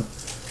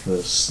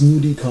the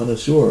snooty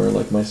connoisseur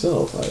like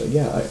myself.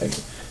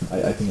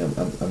 I think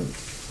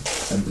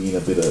I'm being a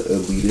bit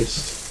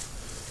elitist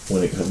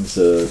when it comes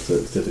to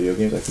video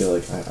games. I feel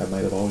like I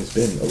might have always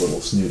been a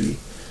little snooty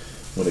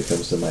when it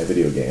comes to my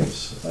video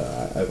games.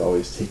 I've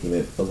always taken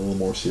it a little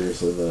more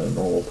seriously than a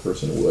normal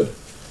person would.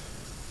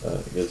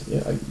 Because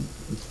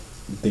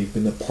they've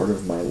been a part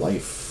of my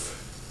life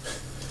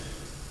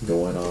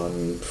going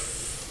on,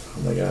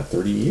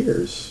 30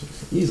 years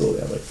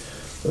easily. I'm like,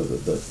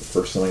 the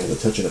first time I got to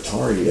touch an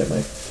Atari at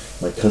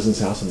my cousin's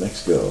house in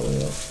Mexico,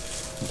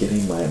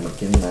 getting my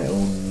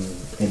own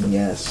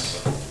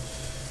NES,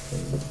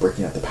 and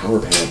breaking out the power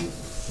pad,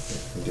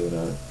 and doing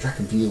a track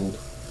and field,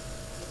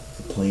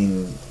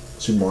 playing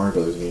Super Mario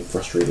Brothers and getting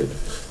frustrated,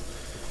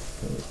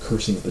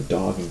 cursing at the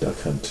dog in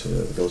Duck Hunt.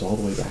 It goes all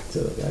the way back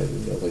to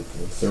like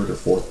 3rd or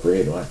 4th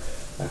grade when I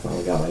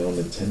finally got my own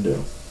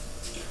Nintendo.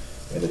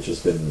 And it's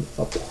just been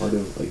a part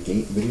of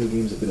video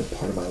games have been a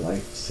part of my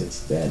life since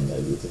then.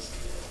 Just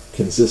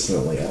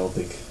consistently, I don't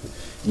think,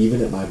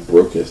 even at my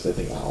brokest, I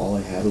think all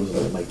I had was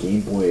my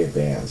Game Boy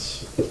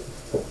Advance.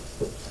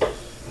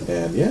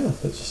 And yeah,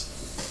 that's just.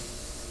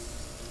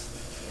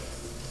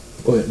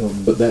 Oh yeah, no,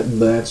 but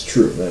that's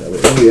true.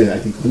 I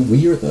think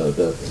we're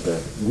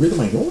the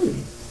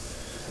minority.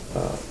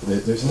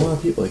 There's a lot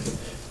of people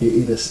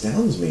it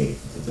astounds me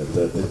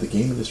that the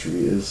game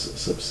industry is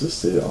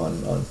subsisted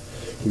on.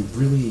 It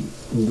really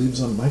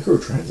lives on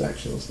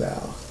microtransactions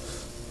now.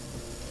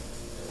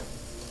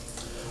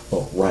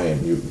 Oh,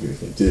 Ryan, you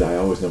did I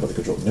always know about the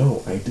controller?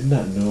 No, I did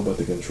not know about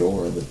the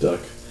controller and the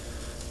duck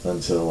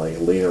until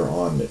later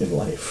on in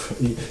life.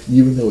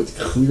 Even though it's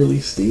clearly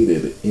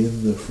stated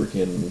in the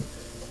freaking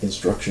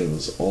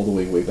instructions all the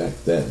way back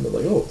then. But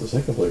the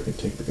second player can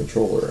take the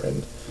controller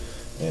and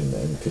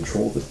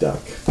control the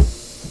duck.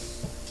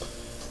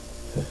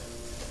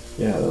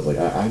 Yeah, that was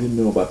I didn't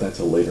know about that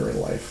till later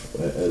in life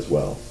as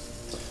well.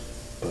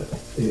 But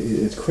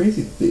it's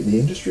crazy. The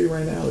industry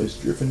right now is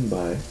driven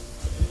by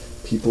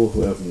people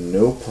who have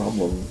no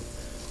problem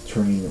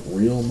turning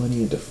real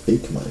money into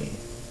fake money.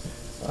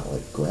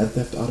 Like Grand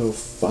Theft Auto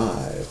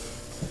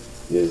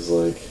 5 is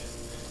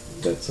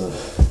that's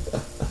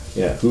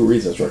yeah, who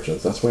reads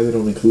instructions? That's why they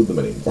don't include them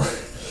anymore.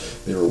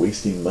 They were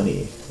wasting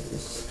money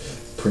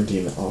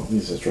printing off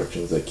these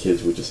instructions that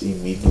kids would just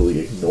immediately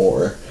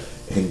ignore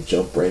and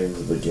jump right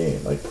into the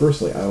game.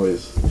 Personally, I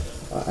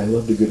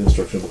loved a good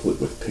instruction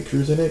booklet with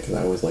pictures in it, because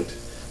I always liked,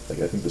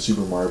 I think the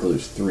Super Mario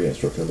Bros. 3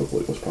 instruction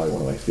booklet was probably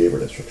one of my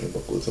favorite instruction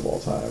booklets of all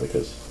time,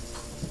 because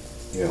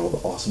all the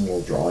awesome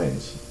little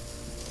drawings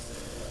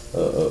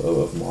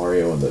of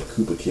Mario and the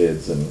Koopa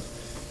kids, and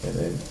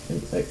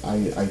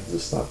I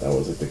just thought that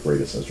was the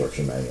greatest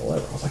instruction manual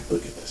ever. I was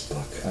look at this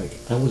book.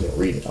 I wasn't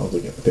reading, I was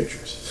looking at the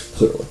pictures,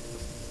 clearly.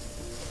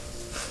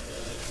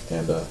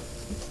 And the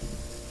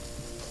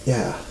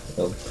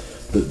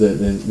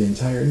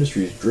entire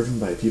industry is driven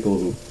by people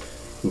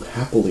who who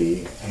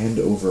happily hand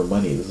over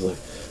money. This is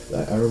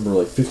like, I remember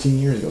like 15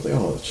 years ago, I was like,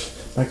 oh,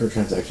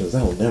 microtransactions,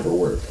 that'll never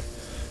work.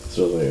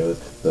 So like,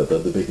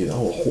 the big,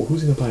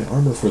 who's going to buy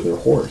armor for their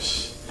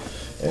horse?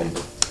 And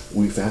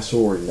we fast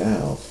forward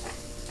now,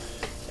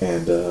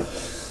 and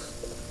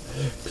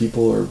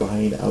people are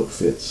buying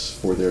outfits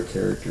for their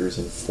characters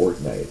in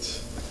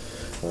Fortnite.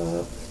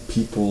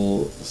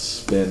 People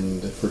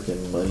spend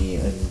freaking money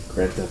in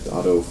Grand Theft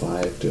Auto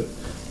 5 to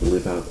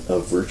live out a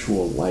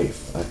virtual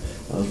life.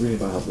 I was reading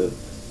about how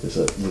this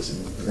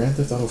Grand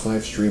Theft Auto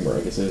 5 streamer,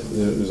 I guess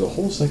there's a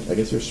whole I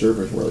guess there's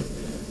servers where like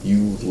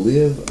you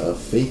live a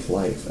fake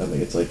life. I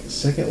mean, it's like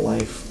Second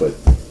Life, but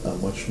a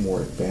much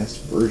more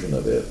advanced version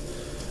of it,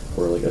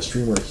 where like a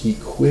streamer, he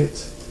quit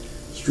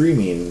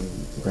streaming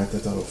Grand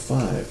Theft Auto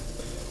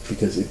 5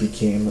 because it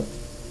became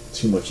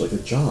too much like a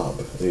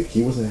job. Like,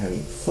 he wasn't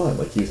having fun.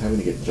 Like, he was having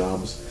to get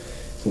jobs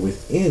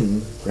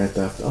within Grand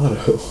Theft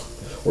Auto,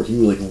 or he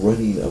was like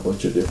running a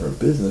bunch of different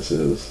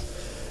businesses,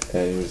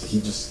 and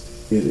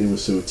it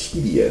was so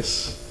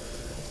tedious.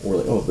 Or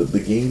like, oh, the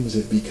games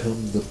have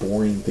become the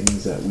boring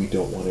things that we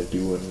don't want to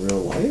do in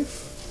real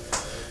life.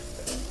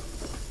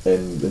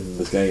 And then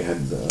this guy had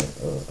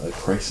a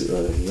crisis.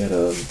 He had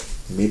a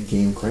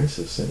mid-game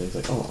crisis, and he's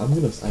like, oh,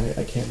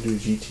 I can't do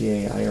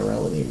GTA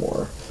IRL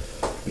anymore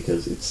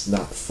because it's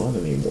not fun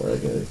anymore.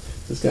 Like,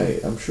 this guy,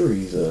 I'm sure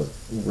he's a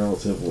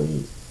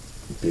relatively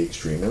big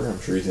streamer. I'm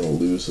sure he's going to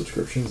lose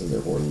subscriptions and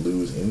therefore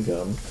lose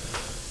income.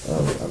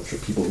 I'm sure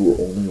people who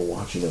are only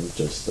watching him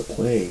just to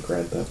play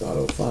Grand Theft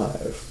Auto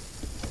 5.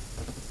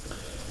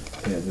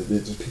 And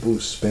there's people who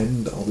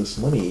spend all this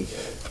money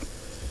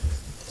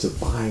to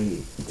buy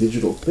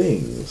digital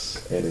things,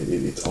 and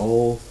it's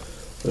all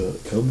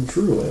come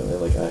true. And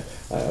like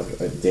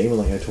Damon,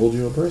 like I told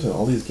you in person,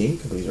 all these game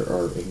companies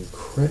are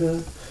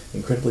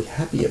incredibly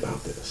happy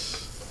about this.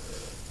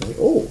 They're like,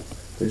 oh,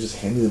 they're just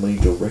handing the money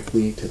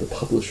directly to the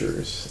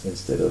publishers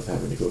instead of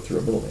having to go through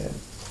a middleman.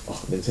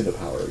 Oh, Nintendo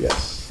Power,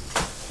 yes.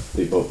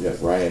 They both, yeah,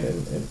 Ryan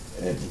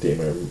and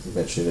Damon are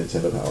mentioning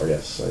Nintendo Power,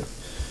 yes.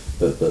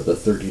 The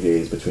 30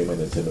 days between my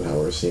Nintendo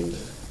Power seemed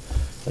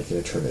like an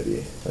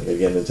eternity. Like,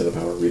 again, Nintendo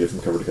Power, read it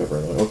from cover to cover,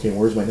 and I'm like, okay,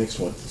 where's my next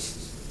one?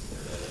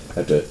 I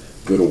have to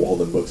go to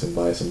Walden Books and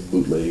buy some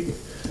bootleg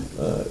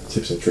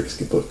tips and tricks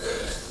book.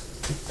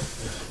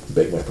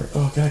 Beg my parents,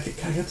 oh, can I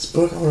get this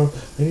book?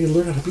 I need to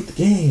learn how to beat the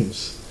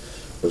games.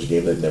 A bunch of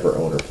games I'd never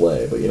own or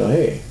play, but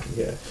hey,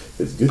 yeah,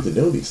 it's good to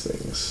know these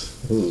things.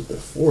 This was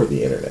before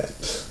the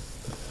internet.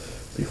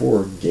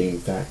 Before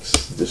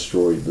GameFAQs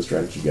destroyed the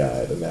strategy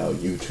guide, and now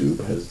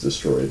YouTube has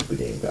destroyed the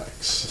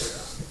GameFAQs.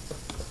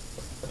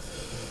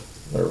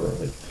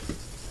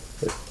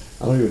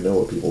 I don't even know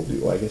what people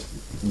do. I guess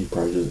you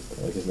probably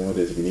just,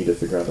 nowadays if you need to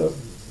figure out how to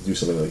do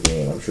something in the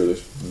game, I'm sure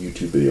there's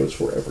YouTube videos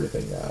for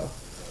everything now.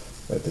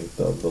 I think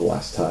the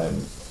last time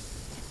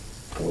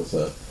was,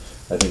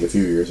 I think a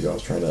few years ago, I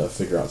was trying to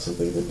figure out some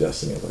things in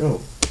Destiny. I was like,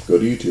 oh, go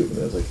to YouTube, and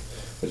it was like,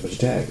 there's a bunch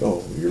of tags.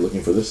 Oh, you're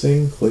looking for this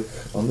thing? Click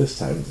on this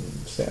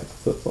timestamp.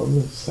 Click on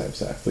this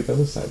timestamp. Click on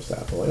this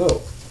timestamp. I'm like,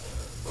 oh,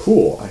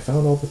 cool. I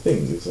found all the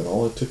things, and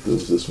all it took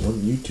was this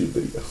one YouTube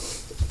video.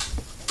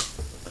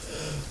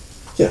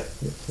 Yeah,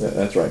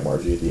 that's right,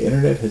 Margie. The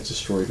internet has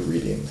destroyed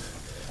reading.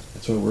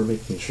 That's why we're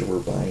making sure we're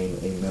buying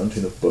a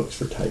mountain of books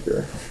for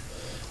Tiger,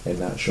 and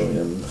not showing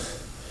him.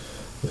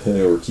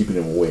 We're keeping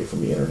him away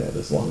from the internet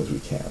as long as we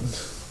can.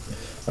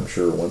 I'm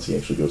sure once he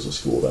actually goes to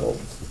school, that'll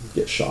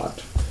get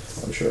shot.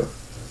 I'm sure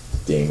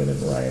Damon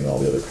and Ryan and all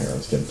the other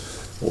parents can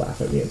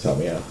laugh at me and tell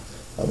me how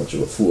much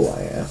of a fool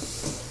I am.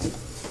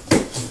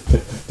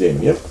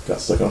 Damon, yep, got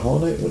stuck on Hollow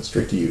Knight and went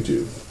straight to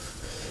YouTube.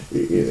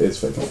 It's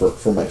fun.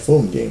 For my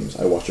phone games,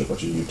 I watch a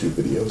bunch of YouTube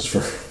videos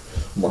for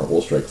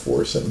Marvel Strike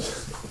Force and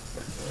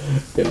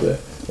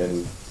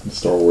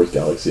Star Wars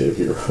Galaxy of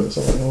Heroes.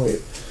 I'm like, oh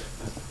wait,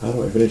 how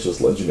do I finish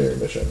this legendary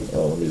mission?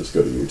 Oh, let me just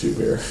go to YouTube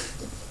here.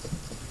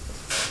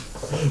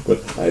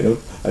 But I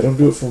don't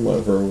do it for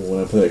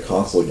when I play a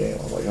console game.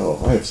 I'm like,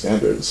 oh, I have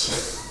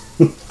standards.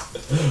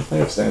 I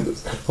have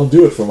standards. I'll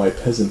do it for my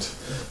peasant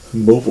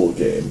mobile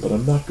game, but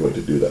I'm not going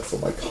to do that for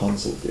my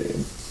console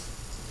game.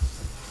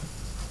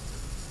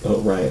 Oh,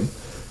 Ryan,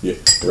 you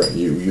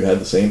had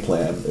the same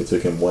plan. It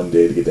took him 1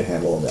 day to get the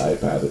handle on the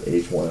iPad at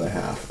age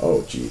 1.5.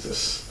 Oh,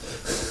 Jesus.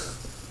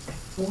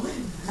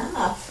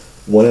 1.5?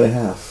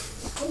 1.5.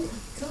 Oh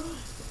my God.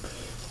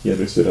 He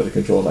understood how to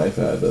control an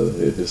iPad,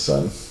 his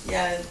son.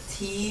 Yeah,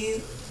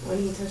 when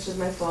he touches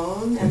my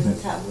phone and the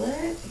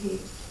tablet, he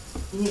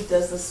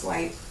does the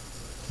swipe.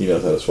 He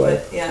knows how to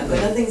swipe. But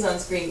nothing's on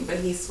screen, but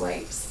he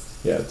swipes.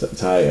 Yeah,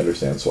 Ty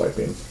understands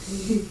swiping.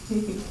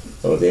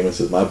 Oh, Damon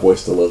says, my boy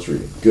still loves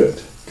reading.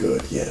 Good,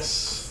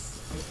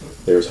 yes.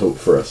 There's hope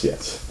for us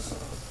yet.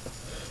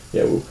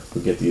 Yeah, we'll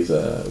get these,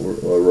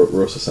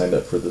 Rosa signed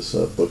up for this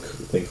book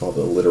thing called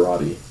the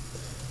Literati,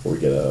 where we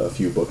get a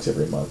few books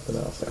every month, and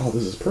I was like, oh,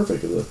 this is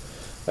perfect.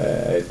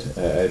 I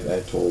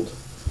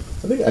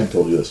think I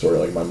told you the story,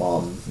 like my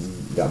mom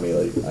got me,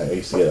 like, I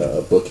used to get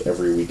a book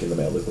every week in the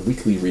mail, like the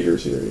weekly reader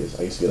series.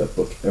 I used to get a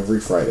book every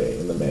Friday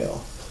in the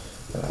mail.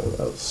 And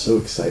I was so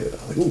excited. I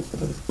was like, "Ooh,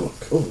 another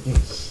book! Oh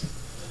yes!"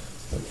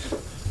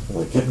 I'm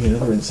like, "Get me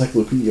another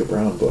Encyclopedia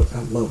Brown book."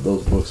 I loved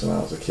those books when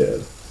I was a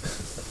kid.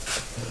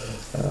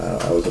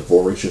 I was a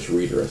voracious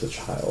reader as a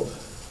child.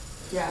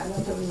 Yeah, I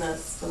loved them when the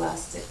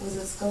Scholastic, was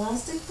it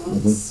Scholastic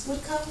books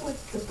would come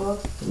with the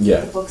book?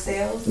 Yeah. The book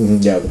sales?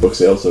 Yeah, the book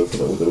sales with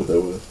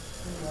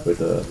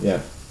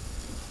yeah.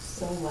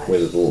 So much. Where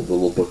the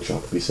little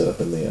bookshop would be set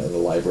up in the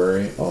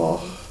library.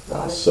 Oh,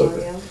 that was so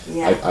good.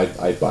 Yeah.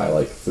 I'd buy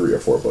like 3 or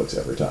 4 books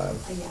every time.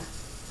 Yeah.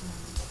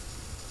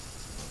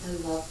 I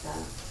love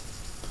that.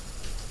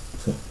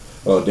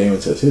 Oh, Damon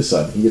says his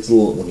son, he gets a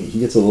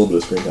little bit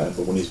of screen time,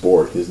 but when he's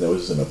bored, his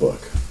nose is in a book.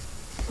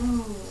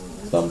 Oh.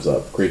 Thumbs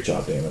up. Great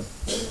job, Damon.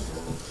 Yeah.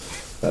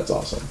 That's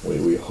awesome.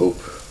 We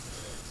hope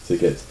to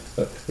get.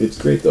 It's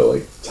great though.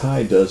 Like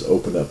Ty does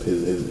open up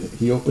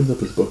he opens up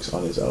his books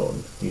on his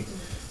own. He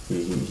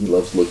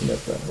loves looking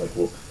at them. Like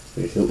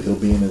he'll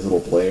be in his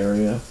little play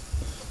area,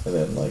 and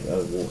then like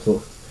he'll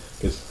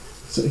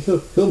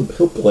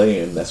play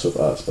and mess with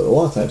us. But a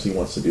lot of times he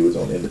wants to do his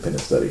own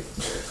independent study.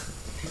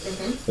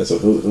 And so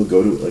he'll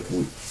go to like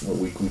we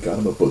got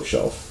him a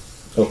bookshelf.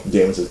 Oh,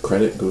 Damon says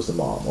credit goes to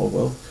mom. Oh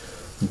well,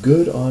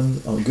 good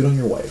on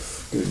your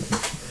wife. Good.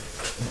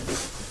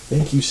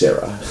 Thank you,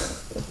 Sarah.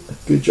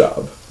 Good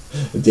job.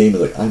 And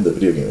Damon's like, I'm the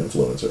video game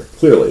influencer.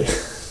 Clearly.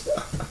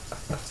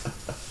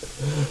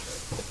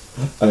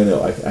 I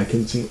know. I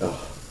can see.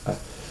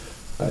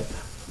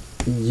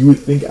 You would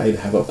think I'd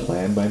have a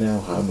plan by now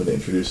how I'm going to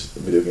introduce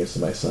video games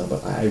to my son,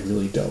 but I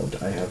really don't.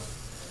 I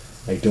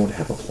don't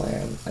have a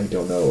plan. I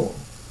don't know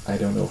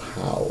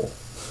how.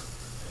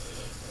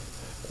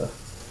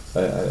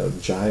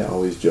 Jai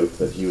always joked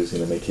that he was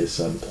going to make his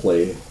son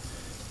play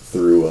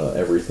through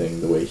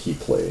everything the way he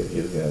played. He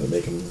was going to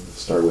make him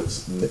start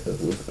with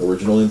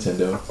original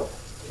Nintendo.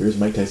 Here's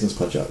Mike Tyson's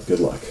Punch-Out.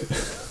 Good luck.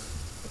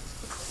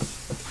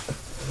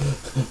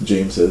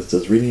 James says,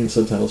 does reading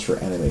subtitles for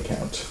anime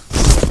count?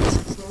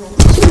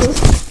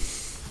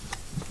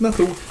 Not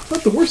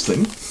the worst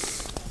thing.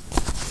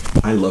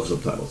 I love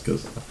subtitles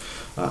because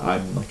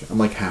I'm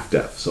like half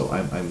deaf, so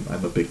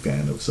I'm a big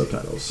fan of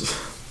subtitles.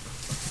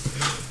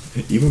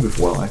 Even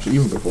before I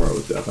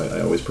was deaf, I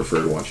always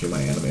preferred watching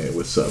my anime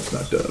with subs,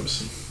 not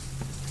dubs.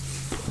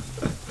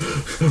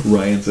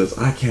 Ryan says,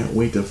 I can't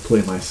wait to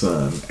play my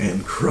son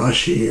and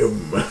crush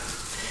him.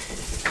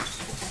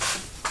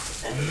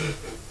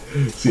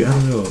 See, I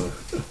don't know.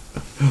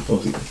 Well,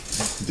 see,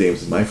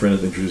 James, my friend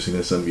is introducing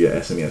his son via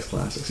SNES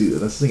Classic. See,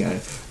 that's the thing.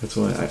 That's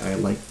why I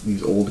like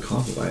these old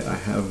consoles. I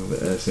have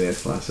an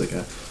SNES Classic.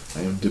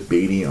 I am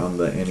debating on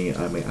the NES.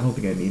 I don't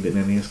think I need an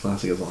NES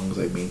Classic as long as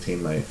I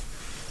maintain my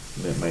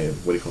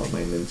what do you call it?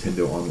 My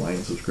Nintendo Online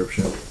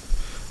subscription.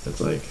 It's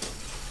like,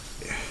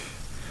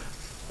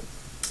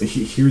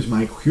 here's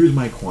my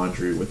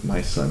quandary with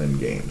my son in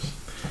games.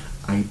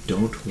 I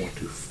don't want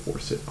to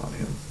force it on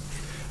him.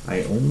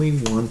 I only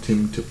want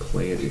him to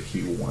play it if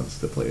he wants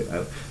to play it.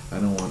 I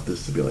don't want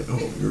this to be like,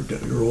 oh,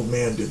 your old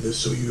man did this,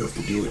 so you have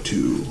to do it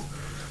too.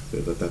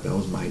 That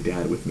was my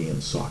dad with me in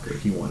soccer.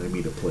 He wanted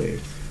me to play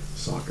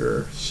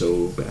soccer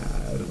so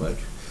bad. Like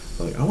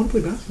I want to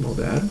play basketball,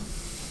 Dad.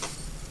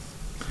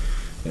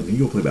 And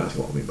he'll play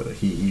basketball with me, but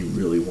he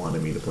really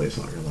wanted me to play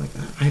soccer. I'm like,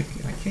 I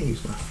can't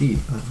use my feet.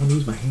 I want to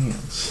use my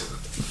hands.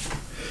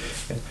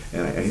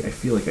 And I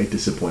feel like I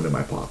disappointed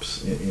my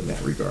pops in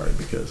that regard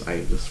because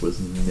I just was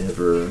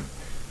never,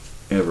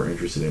 ever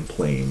interested in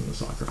playing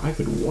soccer. I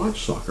could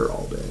watch soccer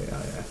all day.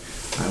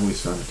 I always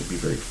found it to be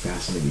very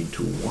fascinating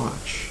to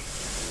watch.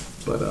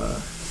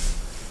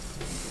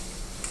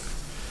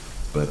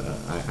 But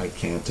I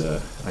can't,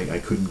 I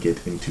couldn't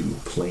get into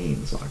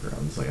playing soccer. I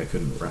was like, I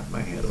couldn't wrap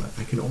my head around it.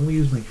 I can only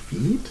use my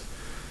feet?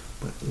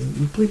 But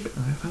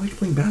I like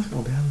playing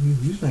basketball, Dad.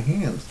 I use my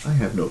hands. I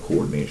have no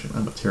coordination.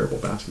 I'm a terrible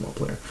basketball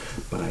player.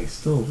 But I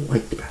still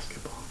like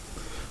basketball.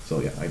 So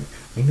yeah, I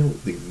know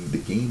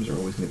the games are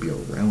always going to be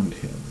around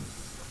him.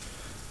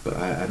 But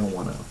I don't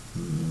want to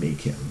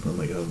make him. I'm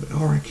like,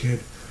 all right,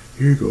 kid.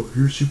 Here you go.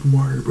 Here's Super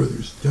Mario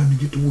Brothers. Time to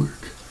get to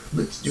work.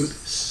 Let's do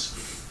this.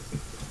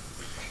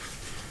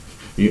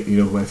 You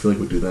know who I feel like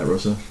would do that,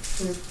 Rosa?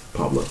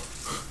 Pablo.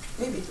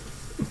 Maybe.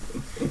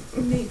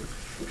 Maybe.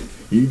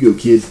 Here you go,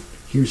 kid.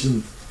 Here's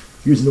an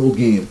old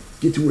game.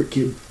 Get to work,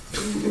 kid.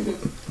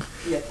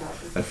 Yeah,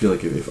 probably. I feel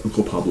like if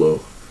Uncle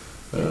Pablo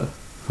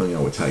hung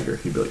out with Tiger,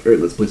 he'd be like, all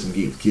right, let's play some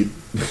games, kid.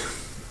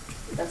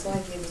 That's why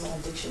I gave them all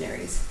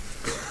dictionaries.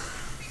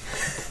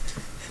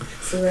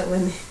 So that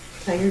when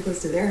Tiger goes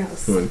to their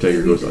house, when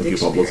Tiger goes to Uncle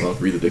Pablo's house,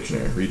 read the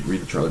dictionary.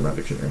 Read the Charlie Brown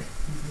dictionary.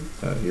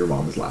 Your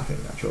mom is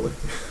laughing, naturally.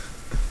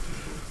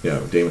 Yeah,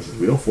 Damon says,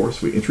 we don't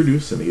force, we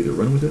introduce, and they either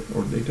run with it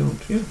or they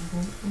don't. Yeah.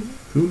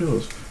 Who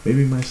knows?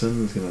 Maybe my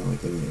son is going to,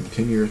 like, in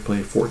 10 years,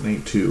 play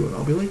Fortnite 2, and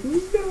I'll be like,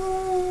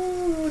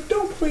 no,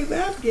 don't play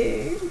that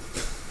game.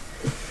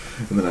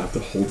 And then I have to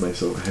hold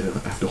myself, I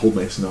have to hold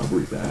my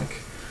snobbery back.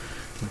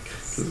 Like,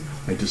 'cause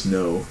I just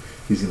know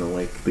he's going to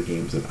like the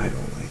games that I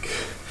don't like.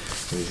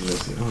 And he's going to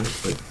say, oh,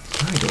 but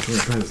I don't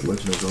want to try this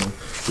Legend of Zelda,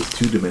 this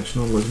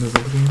 2-dimensional Legend of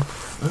Zelda game.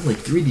 I like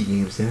 3D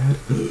games, Dad.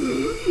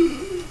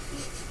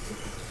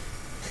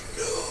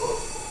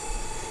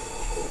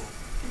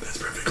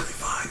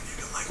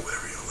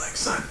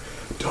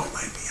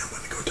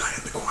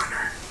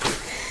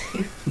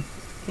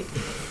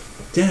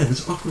 Dad,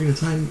 this Ocarina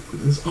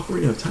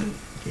of Time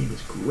game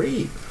is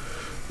great.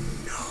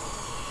 No.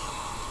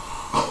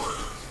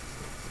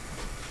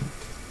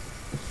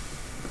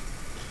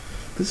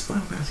 This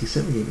Final Fantasy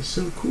VII game is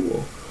so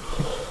cool.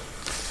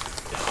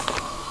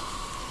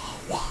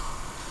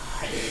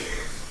 Why?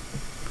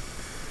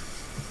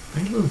 I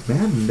love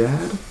Madden,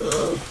 Dad.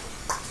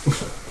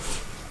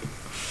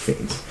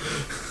 Faint.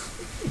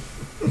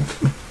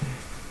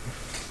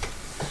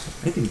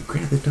 I think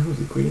Grand Theft Auto is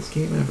the greatest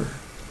game ever.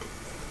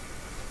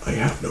 I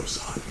have no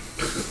son.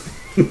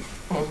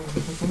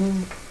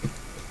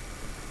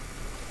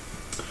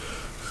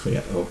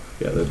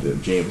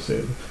 James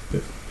said,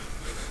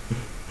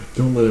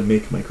 don't let them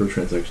make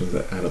microtransactions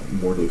that add up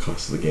more to the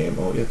cost of the game.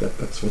 Oh yeah,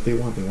 that's what they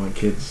want. They want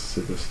kids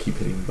to just keep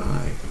hitting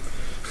buy.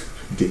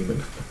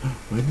 Damon,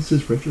 why does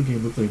this retro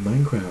game look like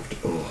Minecraft?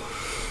 Oh.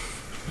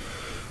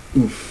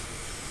 Oof.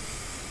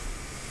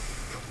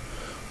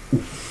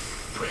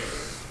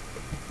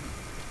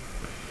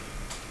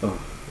 Oh.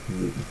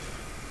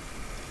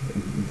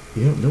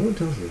 You know, no one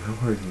tells you how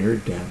hard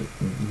Nerd Dad.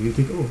 You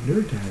think, oh,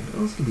 Nerd Dad,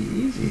 oh, it's gonna be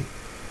easy.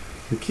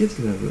 The kid's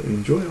gonna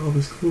enjoy all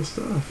this cool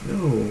stuff.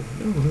 No.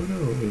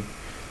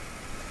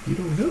 You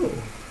don't know.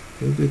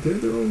 They're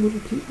their own little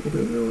people.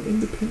 They're their own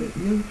independent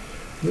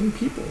young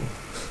people.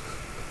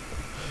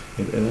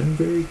 And I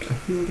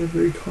feel like I'm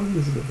very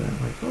cognizant of that.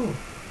 Like, oh,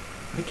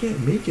 I can't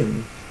make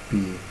him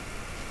be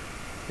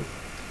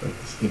like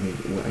this image.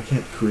 Well, I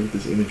can't create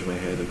this image in my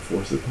head and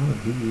force it upon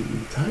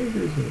him.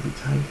 Tiger is gonna be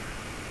Tiger.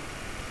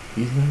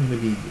 He's not gonna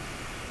be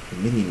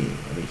mini-me.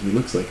 I mean, he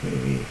looks like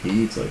mini-me. He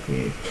eats like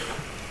me.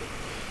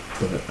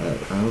 But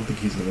I don't think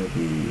he's gonna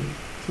be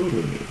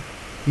totally me.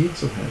 He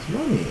also has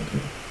mommy in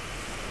him.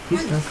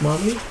 He's half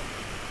mommy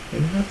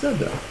and half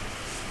Dada.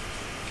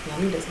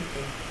 Mommy doesn't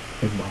care.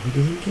 And mommy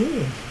doesn't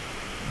care.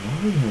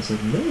 Mommy has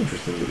like no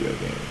interest in video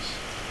games.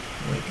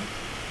 Like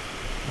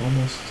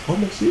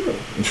almost zero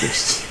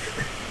interest.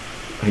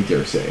 I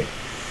dare say.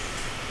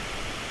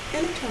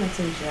 Electronics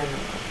in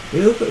general.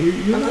 You're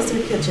unless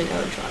they're kitchen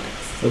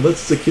electronics. Unless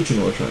it's a kitchen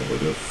electronic,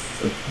 like the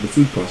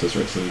food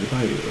processor I still need to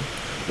buy you.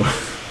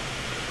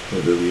 Or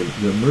the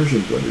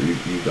immersion blender you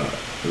got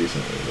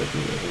recently, like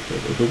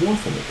the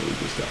waffle maker we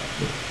just got.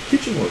 The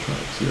kitchen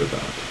electronics you're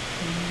about.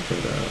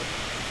 But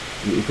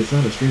if it's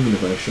not a streaming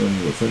device showing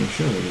you a funny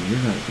show, then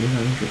you're not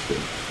interested.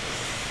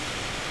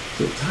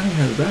 So Ty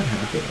has that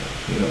happening,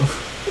 you know.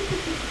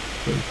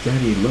 And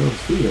Daddy loves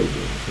video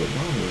games, but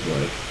Mom was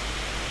like,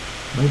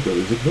 my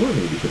brothers ignore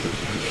me because of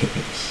video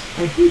games.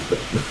 I hate them.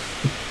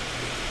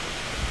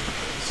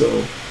 So,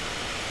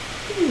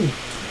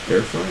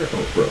 air fryer.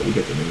 Oh, bro, we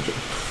got the Ninja.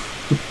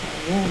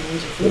 Yeah,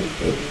 Ninja Foodie,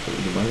 baby.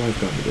 My wife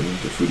got me the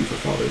Ninja Foodie for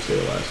Father's Day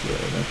last year,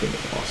 and that thing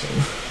is awesome.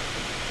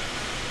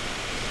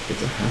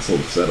 It's a hassle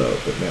to set up,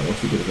 but man,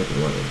 once we get it up and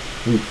running,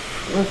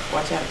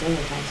 watch out, dinner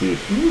time. Dude,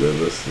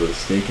 the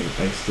steak and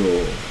I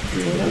still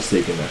dream of the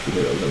steak and mashed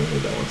potatoes that we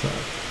made that one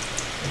time.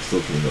 I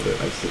still dream of it.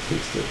 I still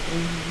taste it.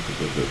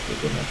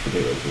 The mashed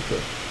potatoes with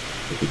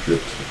the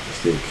dripped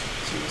steak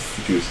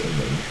juice and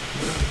then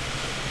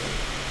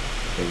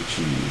and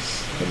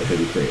cheese and the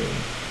heavy cream.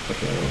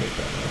 Okay, I want to make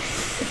that now.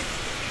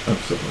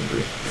 I'm so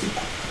hungry.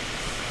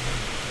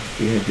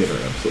 We had dinner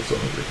and I'm still so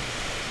hungry.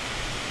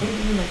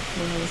 Like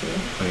 4 hours ago.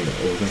 I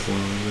know. Was that 4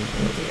 hours ago?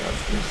 Nothing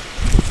else.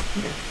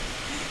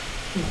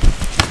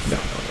 No,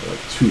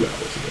 like 2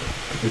 hours ago.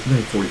 It's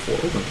 9:44.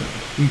 Oh my god.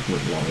 We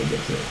went long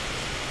again today.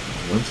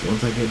 Once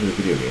I get into the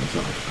video game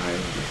talk, I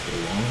am just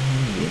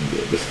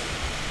long-winded.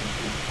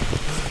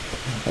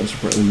 I'm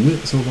surprised we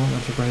went so long.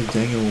 I'm surprised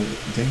Daniel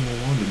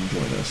Wong didn't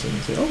join us and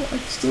say, "Oh,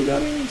 I still got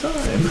any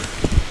time."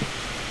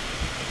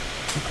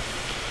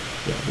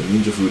 Yeah, the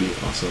Ninja Foodie,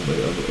 awesome. But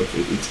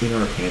it's in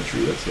our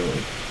pantry. That's the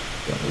only.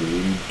 We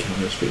need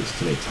counter space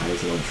to make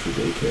Ty's lunch for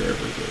daycare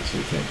every day, so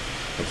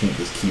I can't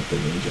just keep the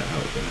Ninja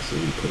out there. So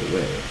we put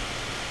away.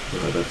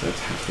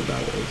 That's half the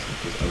battle is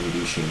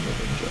unleashing the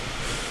Ninja.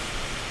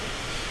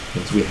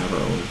 Once we have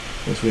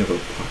a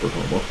proper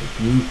home. Well,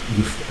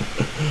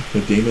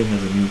 Damon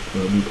has a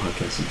new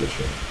podcast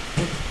suggestion.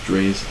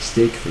 Dre's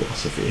Steak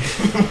Philosophy.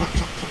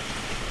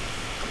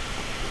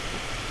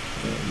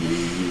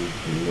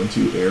 You want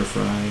to air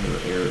fry or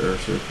air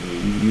serve, and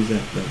you use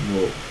that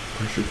little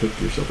pressure cook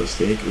yourself a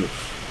steak.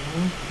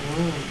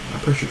 I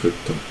pressure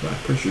cooked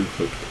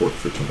pork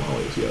for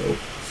tamales, yo.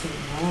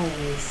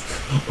 Tamales.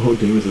 Oh,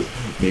 David says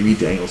maybe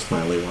Daniel's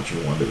finally watching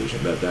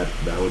WandaVision.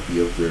 That would be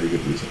a very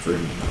good reason for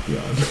him to not be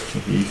on.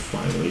 He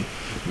finally,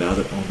 now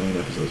that all 9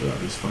 episodes are out,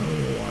 he's finally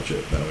gonna watch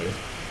it. That way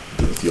he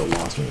doesn't feel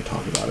lost when we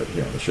talk about it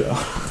here on the show.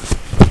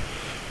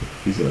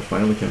 He's gonna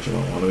finally catch up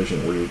on WandaVision,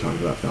 and we're gonna be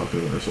talking about Falcon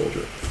and Winter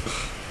Soldier.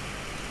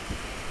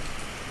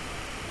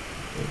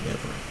 It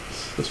never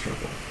ends, the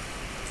struggle.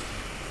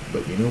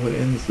 But you know what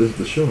ends?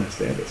 The show has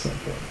to end at some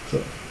point.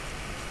 So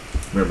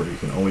remember, you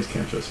can always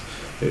catch us.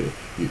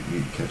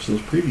 You catch those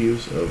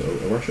previews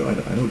of our show.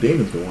 I know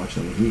Damon's been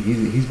watching them.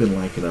 He's been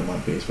liking them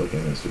on Facebook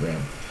and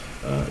Instagram.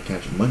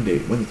 Catch Monday,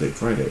 Wednesday,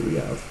 Friday. We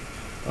have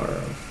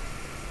our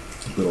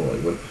little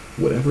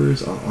whatever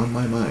is on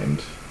my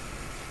mind,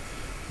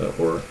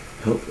 or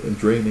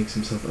Dre makes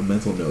himself a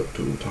mental note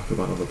to talk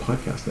about on the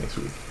podcast next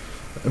week.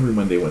 Every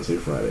Monday, Wednesday,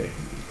 Friday.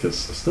 Because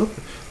stuff,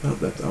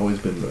 that's always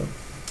been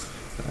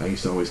I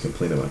used to always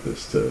complain about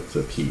this to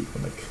Pete.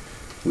 I'm like,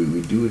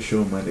 we do a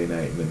show Monday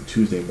night, and then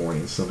Tuesday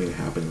morning something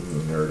happens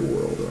in the nerd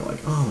world. And we're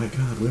like, oh my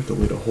god, we have to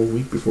wait a whole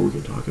week before we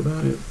can talk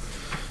about it.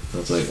 And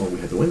it's like, we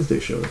had the Wednesday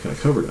show that kind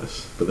of covered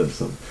us. But then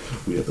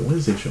we had the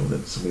Wednesday show, and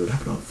then something would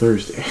happen on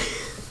Thursday.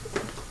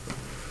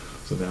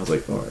 So now it's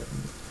like, all right,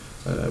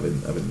 I've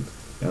been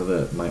now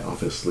that my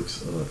office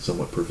looks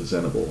somewhat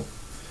presentable.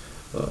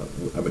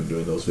 I've been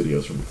doing those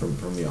videos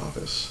from the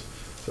office.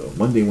 So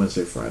Monday,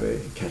 Wednesday,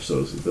 Friday, catch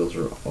those. Those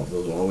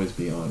will always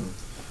be on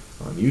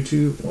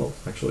YouTube. Well,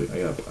 actually,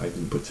 I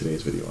didn't put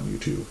today's video on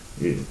YouTube.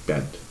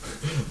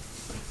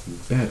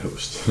 Bad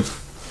host.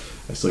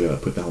 I still gotta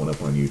put that one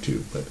up on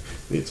YouTube, but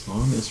it's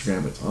on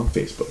Instagram. It's on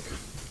Facebook.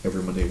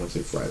 Every Monday,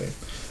 Wednesday, Friday.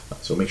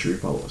 So make sure you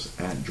follow us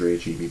at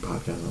DreGB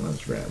Podcast on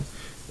Instagram.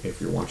 If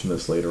you're watching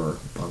this later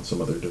on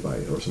some other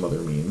device or some other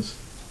means,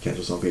 catch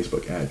us on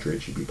Facebook at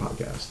DreGP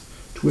Podcast,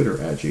 Twitter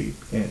at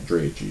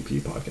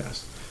DreGP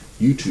Podcast,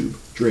 YouTube,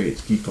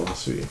 Dre's Geek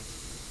Philosophy.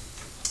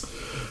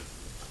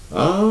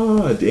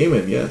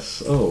 Damon,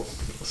 yes.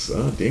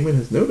 Damon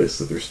has noticed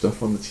that there's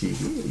stuff on the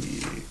TV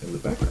in the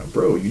background.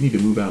 Bro, you need to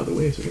move out of the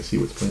way so I can see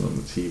what's playing on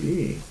the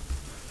TV.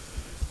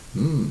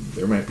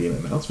 There might be an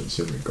announcement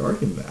soon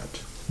regarding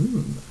that.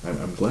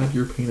 I'm glad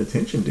you're paying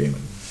attention,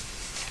 Damon.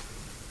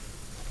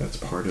 That's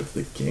part of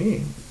the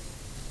game.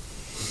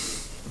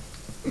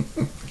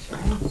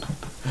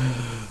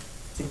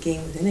 It's a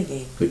game within a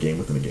game. The game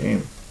within a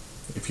game.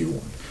 If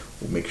you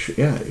make sure,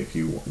 if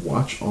you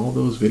watch all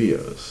those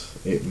videos,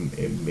 it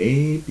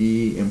may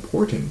be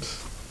important.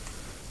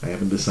 I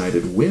haven't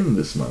decided when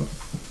this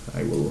month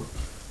I will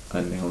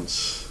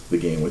announce the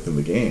game within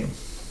the game.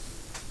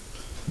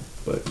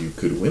 But you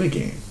could win a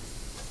game,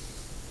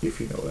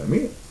 if you know what I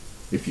mean.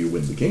 If you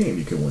win the game,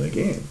 you can win a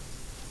game.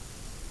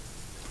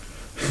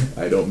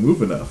 I don't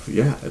move enough.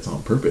 Yeah, it's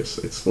on purpose.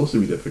 It's supposed to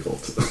be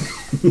difficult.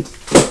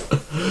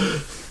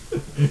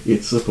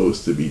 It's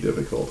supposed to be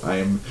difficult. I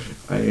am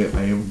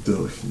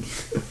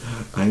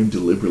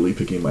deliberately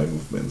picking my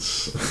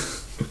movements.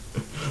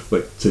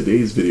 Like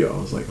today's video, I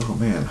was like, oh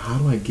man, how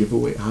do I give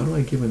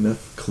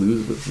enough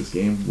clues with this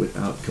game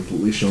without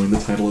completely showing the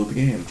title of the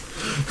game?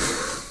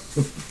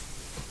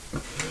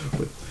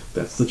 But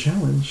that's the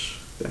challenge.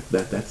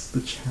 That's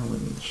the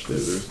challenge.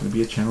 There's going to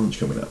be a challenge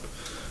coming up.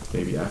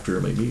 Maybe after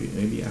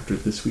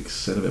this week's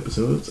set of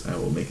episodes, I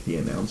will make the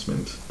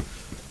announcement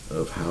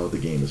of how the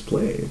game is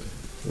played.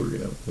 We're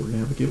gonna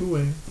have a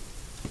giveaway.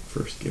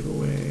 First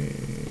giveaway.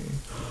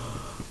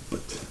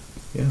 But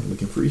yeah,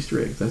 looking for Easter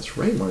eggs. That's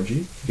right, Margie.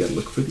 You gotta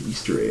look for the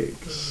Easter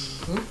eggs.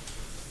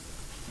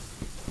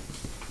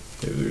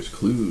 There's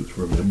clues.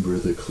 Remember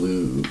the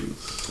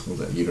clues. Was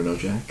that You Don't Know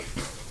Jack?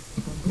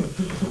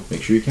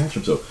 Make sure you catch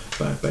them. So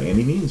by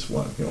any means,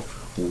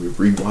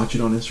 rewatch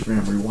it on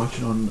Instagram, rewatch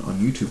it on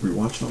YouTube,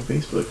 rewatch it on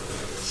Facebook.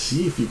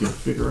 See if you can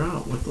figure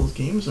out what those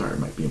games are. It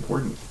might be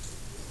important.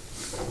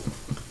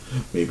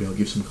 Maybe I'll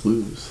give some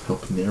clues,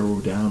 help narrow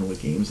down what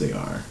games they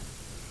are.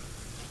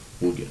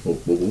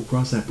 We'll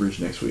cross that bridge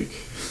next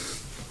week.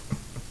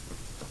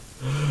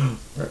 All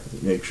right,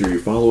 make sure you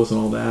follow us and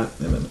all that,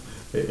 and then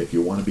if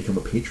you want to become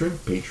a patron,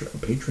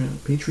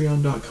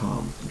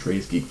 patreon.com,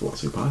 Dre's Geek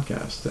Philosophy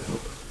Podcast, to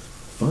help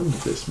fund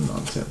this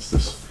nonsense,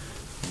 this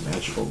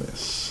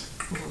magicalness.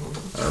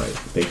 All right,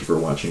 thank you for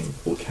watching.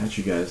 We'll catch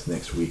you guys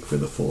next week for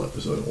the full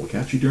episode, and we'll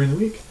catch you during the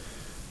week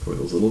for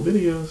those little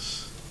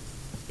videos.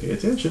 Pay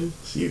attention.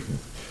 See you.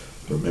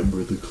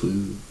 Remember the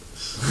clues.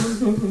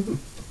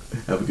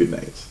 Have a good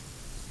night.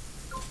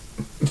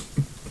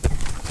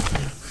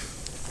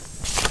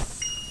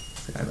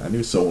 I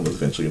knew someone was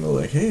eventually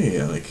gonna hey,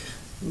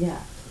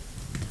 yeah.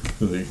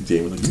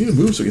 Damon, you need to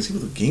move so I can see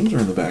what the games are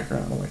in the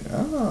background. I'm like,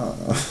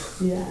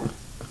 Yeah.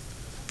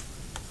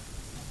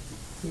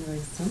 You're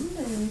like,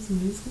 someday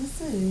somebody's gonna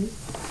say.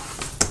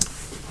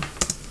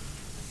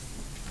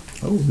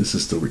 Oh, this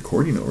is still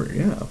recording over.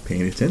 Yeah,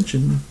 paying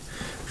attention.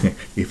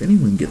 If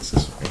anyone gets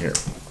this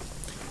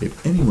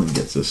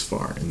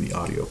far in the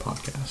audio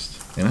podcast,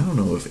 and I don't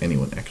know if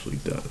anyone actually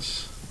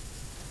does,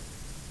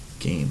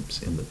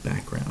 games in the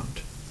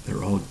background,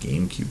 they're all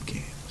GameCube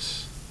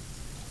games.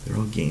 They're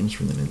all games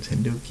from the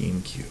Nintendo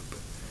GameCube.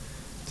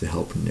 To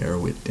help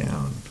narrow it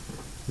down,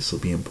 this will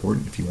be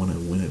important if you want to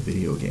win a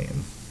video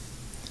game.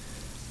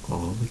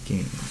 All the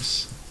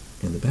games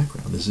in the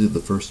background, this is the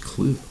first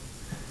clue.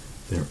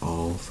 They're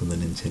all from the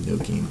Nintendo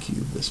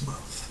GameCube this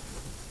month.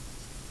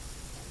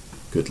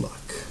 Good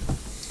luck.